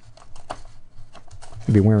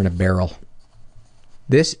wearing a barrel.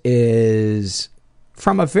 This is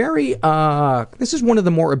from a very, this is one of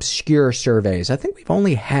the more obscure surveys. I think we've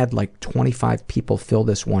only had like 25 people fill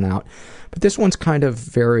this one out. But this one's kind of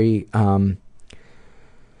very,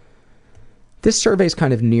 this survey is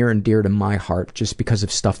kind of near and dear to my heart just because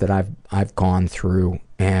of stuff that I've gone through.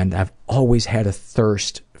 And I've always had a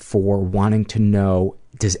thirst for wanting to know,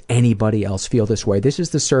 does anybody else feel this way? This is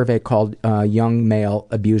the survey called Young Male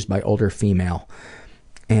Abused by Older Female.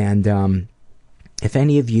 And if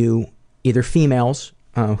any of you, either females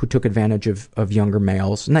who took advantage of younger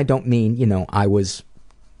males, and I don't mean, you know, I was,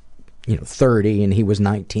 30 and he was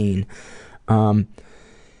 19,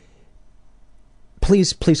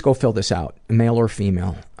 please go fill this out, male or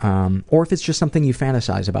female. Or if it's just something you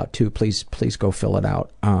fantasize about too, please go fill it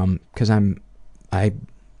out. Because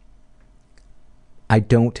I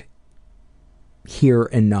don't hear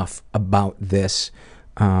enough about this,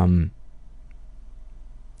 and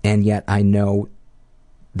yet I know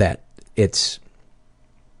that it's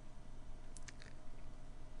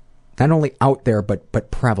not only out there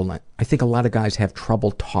but prevalent. I think a lot of guys have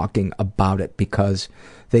trouble talking about it because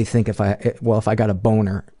they think if I got a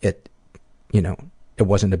boner, it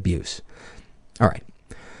wasn't abuse. All right.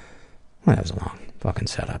 Well, that was a long fucking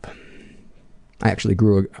setup. I actually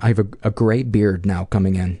I have a gray beard now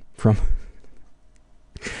coming in from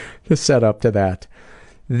the setup to that.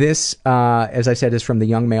 This, as I said, is from the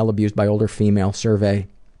Young Male Abused by Older Female survey,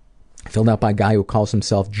 filled out by a guy who calls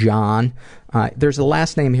himself John. There's a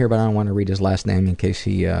last name here, but I don't want to read his last name in case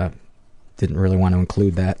he didn't really want to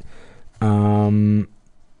include that.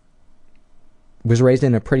 Was raised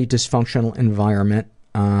in a pretty dysfunctional environment.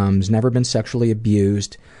 Has never been sexually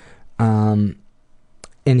abused.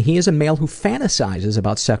 And he is a male who fantasizes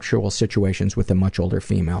about sexual situations with a much older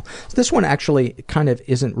female. So this one actually kind of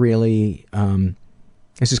isn't really,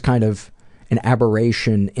 this is kind of an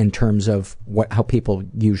aberration in terms of how people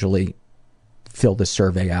usually fill this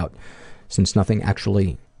survey out, since nothing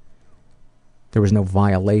actually, there was no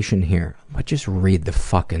violation here. But just read the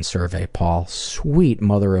fucking survey, Paul. Sweet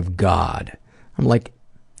mother of God. I'm like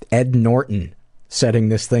Ed Norton setting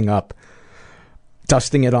this thing up,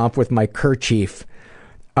 dusting it off with my kerchief.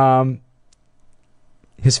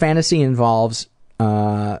 His fantasy involves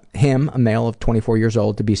him, a male of 24 years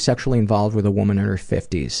old, to be sexually involved with a woman in her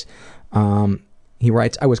 50s. He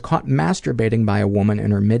writes, I was caught masturbating by a woman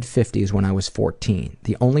in her mid-50s when I was 14.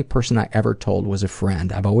 The only person I ever told was a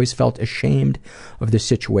friend. I've always felt ashamed of the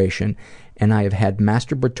situation, and I have had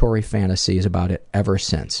masturbatory fantasies about it ever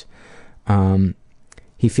since.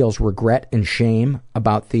 He feels regret and shame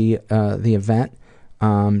about the event.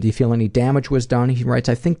 Do you feel any damage was done? He writes,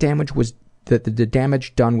 I think the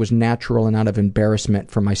damage done was natural and out of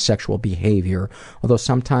embarrassment for my sexual behavior, although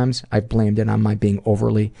sometimes I've blamed it on my being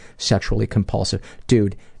overly sexually compulsive.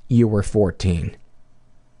 Dude, you were 14.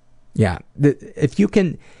 Yeah, if you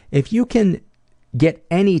can get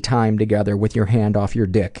any time together with your hand off your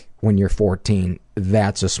dick when you're 14,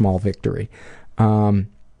 that's a small victory. And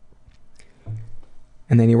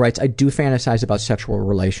then he writes, I do fantasize about sexual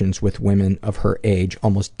relations with women of her age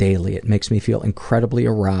almost daily. It makes me feel incredibly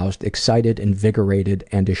aroused, excited, invigorated,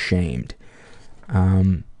 and ashamed.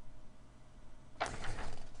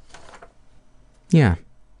 Yeah,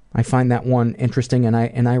 I find that one interesting, and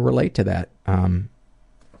I relate to that.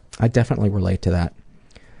 I definitely relate to that.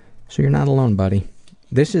 So you're not alone, buddy.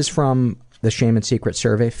 This is from the Shame and Secret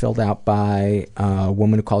survey filled out by a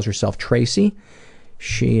woman who calls herself Tracy.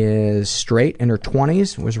 She is straight, in her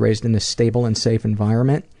 20s, was raised in a stable and safe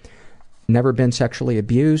environment, never been sexually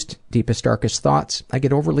abused, deepest, darkest thoughts. I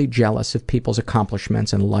get overly jealous of people's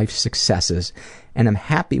accomplishments and life successes, and I'm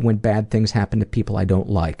happy when bad things happen to people I don't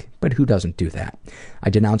like. But who doesn't do that? I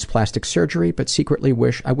denounce plastic surgery, but secretly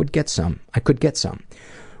wish I could get some.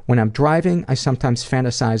 When I'm driving, I sometimes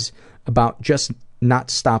fantasize about just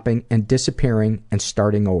not stopping and disappearing and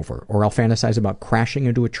starting over. Or I'll fantasize about crashing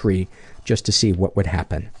into a tree just to see what would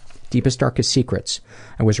happen. Deepest, darkest secrets.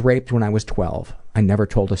 I was raped when I was 12. I never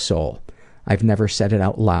told a soul. I've never said it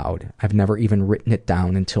out loud. I've never even written it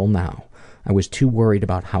down until now. I was too worried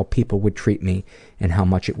about how people would treat me and how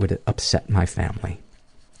much it would upset my family.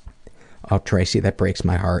 Oh, Tracy, that breaks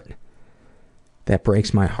my heart. That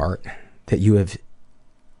breaks my heart that you have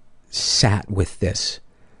sat with this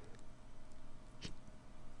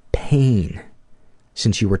pain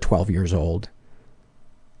since you were 12 years old.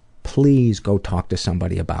 Please go talk to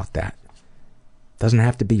somebody about that. Doesn't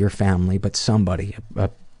have to be your family, but somebody, a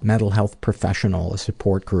mental health professional, a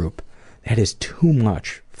support group. That is too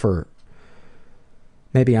much for...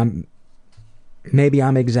 Maybe I'm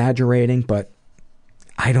exaggerating, but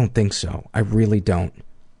I don't think so. I really don't.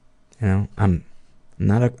 You know, I'm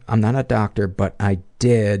not a doctor, but I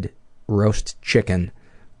did roast chicken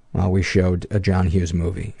while we showed a John Hughes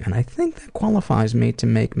movie, and I think that qualifies me to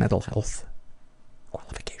make mental health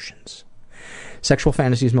qualifications. Sexual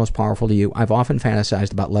fantasies most powerful to you. I've often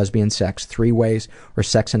fantasized about lesbian sex, 3-ways, or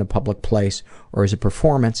sex in a public place, or as a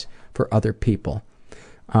performance for other people.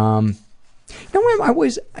 I'm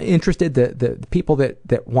always interested the people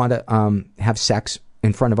that want to have sex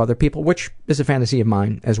in front of other people, which is a fantasy of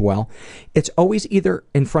mine as well. It's always either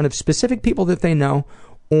in front of specific people that they know,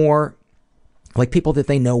 or like people that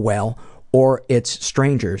they know well, or it's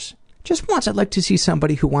strangers. Just once I'd like to see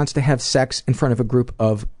somebody who wants to have sex in front of a group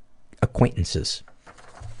of acquaintances.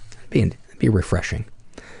 It'd be refreshing.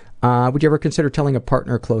 Would you ever consider telling a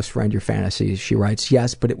partner or close friend your fantasies? She writes,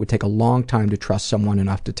 yes, but it would take a long time to trust someone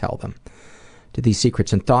enough to tell them. Do these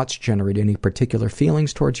secrets and thoughts generate any particular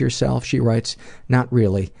feelings towards yourself? She writes, not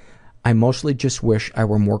really. I mostly just wish I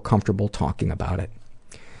were more comfortable talking about it.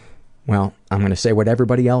 Well, I'm going to say what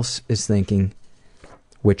everybody else is thinking,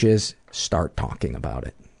 which is start talking about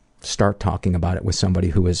it. Start talking about it with somebody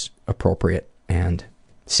who is appropriate and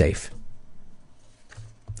safe.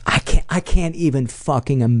 I can't even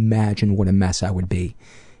fucking imagine what a mess I would be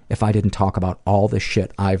if I didn't talk about all the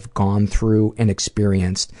shit I've gone through and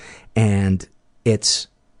experienced, and it's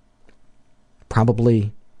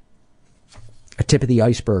probably a tip of the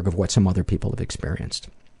iceberg of what some other people have experienced.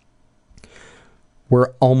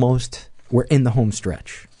 We're in the home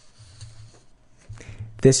stretch.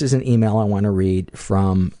 This is an email I want to read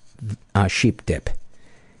from Sheep Dip.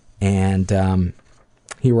 And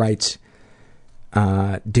he writes,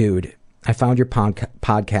 dude, I found your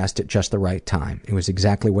podcast at just the right time. It was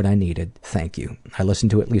exactly what I needed. Thank you. I listen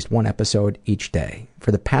to at least one episode each day.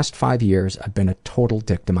 For the past 5 years, I've been a total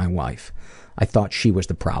dick to my wife. I thought she was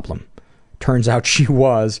the problem. Turns out she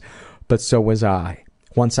was, but so was I.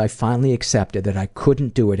 Once I finally accepted that I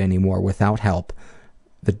couldn't do it anymore without help,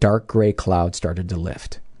 the dark gray cloud started to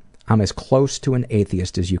lift. I'm as close to an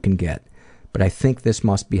atheist as you can get, but I think this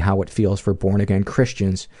must be how it feels for born-again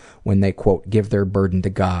Christians when they, quote, give their burden to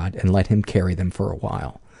God and let him carry them for a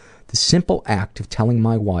while. The simple act of telling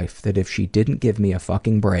my wife that if she didn't give me a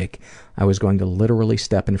fucking break, I was going to literally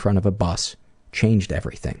step in front of a bus changed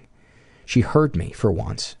everything. She heard me for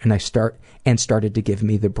once, and started to give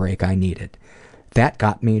me the break I needed. That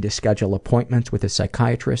got me to schedule appointments with a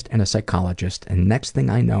psychiatrist and a psychologist, and next thing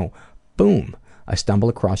I know, boom, I stumble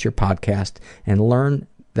across your podcast and learn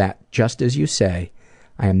that, just as you say,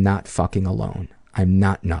 I am not fucking alone. I'm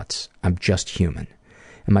not nuts. I'm just human.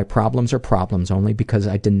 And my problems are problems only because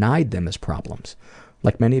I denied them as problems.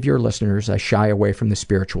 Like many of your listeners, I shy away from the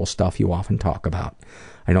spiritual stuff you often talk about.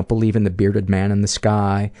 I don't believe in the bearded man in the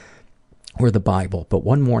sky or the Bible, but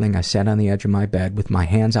one morning I sat on the edge of my bed with my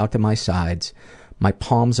hands out to my sides, my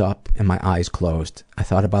palms up and my eyes closed. I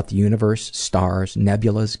thought about the universe, stars,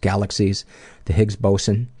 nebulas, galaxies, the Higgs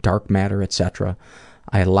boson, dark matter, etc.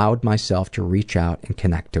 I allowed myself to reach out and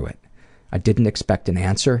connect to it. I didn't expect an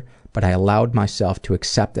answer, but I allowed myself to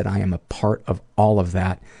accept that I am a part of all of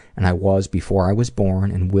that, and I was before I was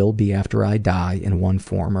born and will be after I die in one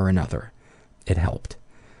form or another. It helped.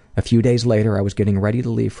 A few days later, I was getting ready to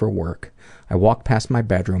leave for work. I walked past my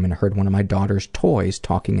bedroom and heard one of my daughter's toys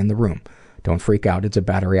talking in the room. Don't freak out, it's a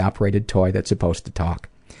battery-operated toy that's supposed to talk.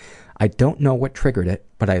 I don't know what triggered it,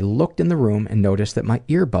 but I looked in the room and noticed that my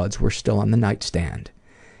earbuds were still on the nightstand.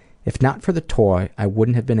 If not for the toy, I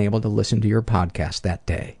wouldn't have been able to listen to your podcast that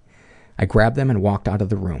day. I grabbed them and walked out of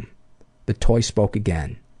the room. The toy spoke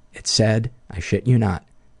again. It said, I shit you not,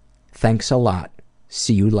 "Thanks a lot.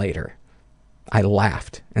 See you later." I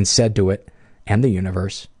laughed and said to it and the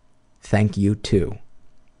universe, "Thank you too.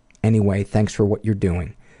 Anyway, thanks for what you're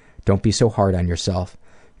doing. Don't be so hard on yourself.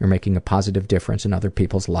 You're making a positive difference in other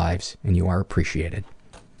people's lives, and you are appreciated."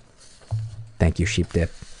 Thank you,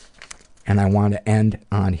 Sheepdip. And I want to end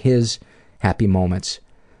on his happy moments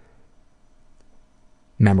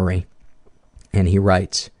memory. And he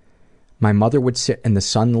writes, "My mother would sit in the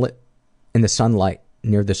sunlight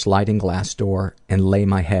near the sliding glass door and lay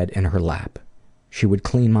my head in her lap. She would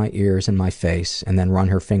clean my ears and my face and then run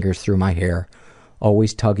her fingers through my hair,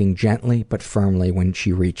 always tugging gently but firmly when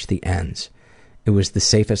she reached the ends. It was the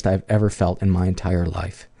safest I've ever felt in my entire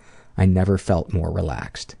life. I never felt more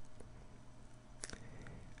relaxed."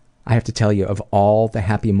 I have to tell you, of all the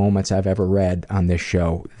happy moments I've ever read on this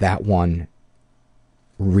show, that one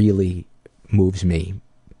really moves me.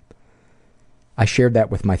 I shared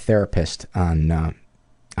that with my therapist on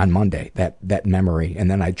Monday, that memory,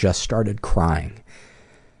 and then I just started crying.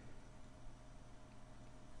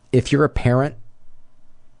 If you're a parent,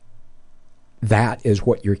 that is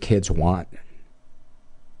what your kids want.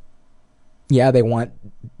 Yeah, they want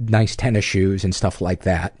nice tennis shoes and stuff like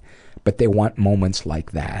that, but they want moments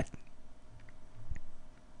like that.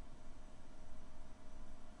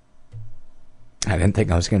 I didn't think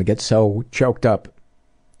I was going to get so choked up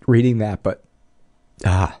reading that, but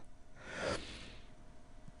I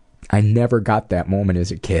never got that moment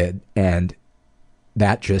as a kid, and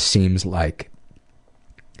that just seems like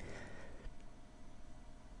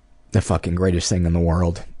the fucking greatest thing in the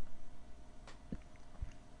world.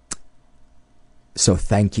 So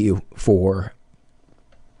thank you for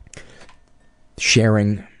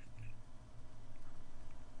sharing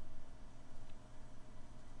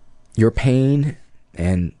your pain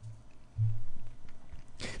and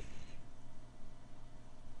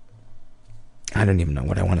I don't even know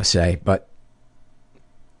what I want to say, but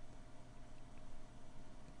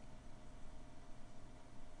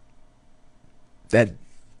that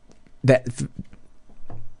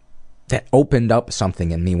opened up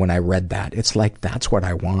something in me when I read that. It's like, that's what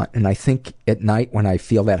I want. And I think at night when I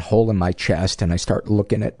feel that hole in my chest and I start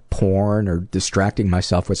looking at porn or distracting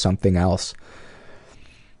myself with something else,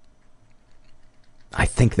 I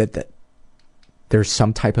think that there's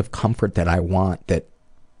some type of comfort that I want that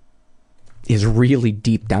is really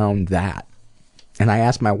deep down that. And I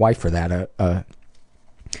asked my wife for that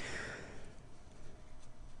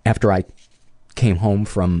after I came home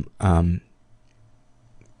from the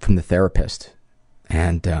therapist.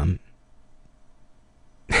 And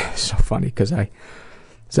it's so funny because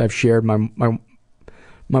as I've shared, my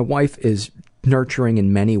wife is nurturing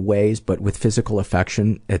in many ways, but with physical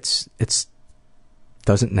affection, it's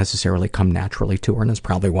doesn't necessarily come naturally to her, and that's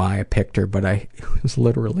probably why I picked her. But I was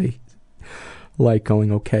literally like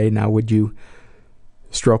going, okay, now would you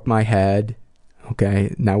stroke my head?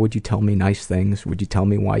 Okay, now would you tell me nice things? Would you tell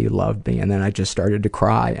me why you loved me? And then I just started to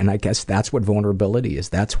cry, and I guess that's what vulnerability is.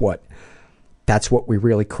 That's what we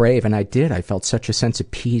really crave. And I did. I felt such a sense of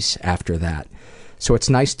peace after that. So it's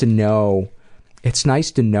nice to know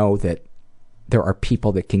that there are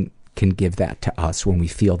people that can give that to us when we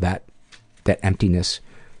feel that emptiness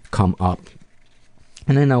come up.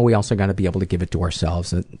 And I know we also got to be able to give it to ourselves.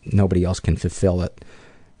 That nobody else can fill us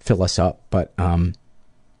up. But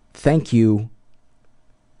thank you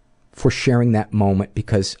for sharing that moment,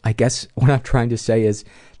 because I guess what I'm trying to say is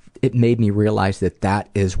it made me realize that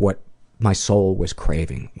is what my soul was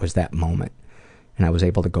craving, was that moment. And I was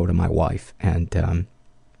able to go to my wife and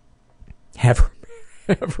have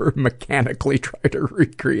her mechanically try to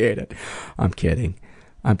recreate it. I'm kidding.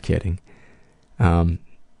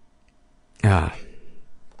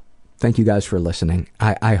 Thank you guys for listening.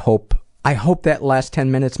 I hope that last 10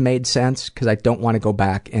 minutes made sense, because I don't want to go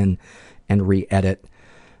back and re-edit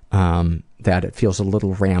that. It feels a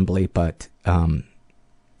little rambly, but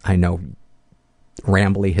I know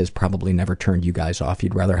rambly has probably never turned you guys off.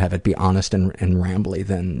 You'd rather have it be honest and rambly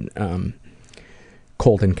than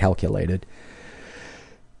cold and calculated.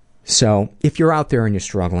 So if you're out there and you're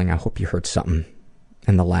struggling, I hope you heard something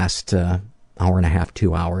in the last hour and a half,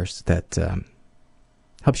 2 hours that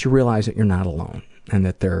helps you realize that you're not alone and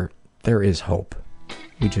that there is hope.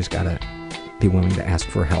 We just gotta be willing to ask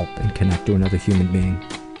for help and connect to another human being.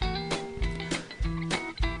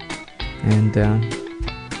 And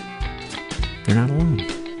you're not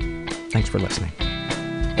alone. Thanks for listening.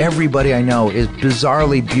 Everybody I know is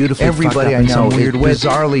bizarrely beautifully Everybody fucked up I know in some weird way. is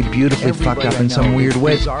Bizarrely beautifully fucked up in some weird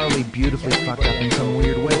way. Bizarrely beautifully fucked up in some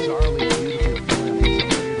weird way.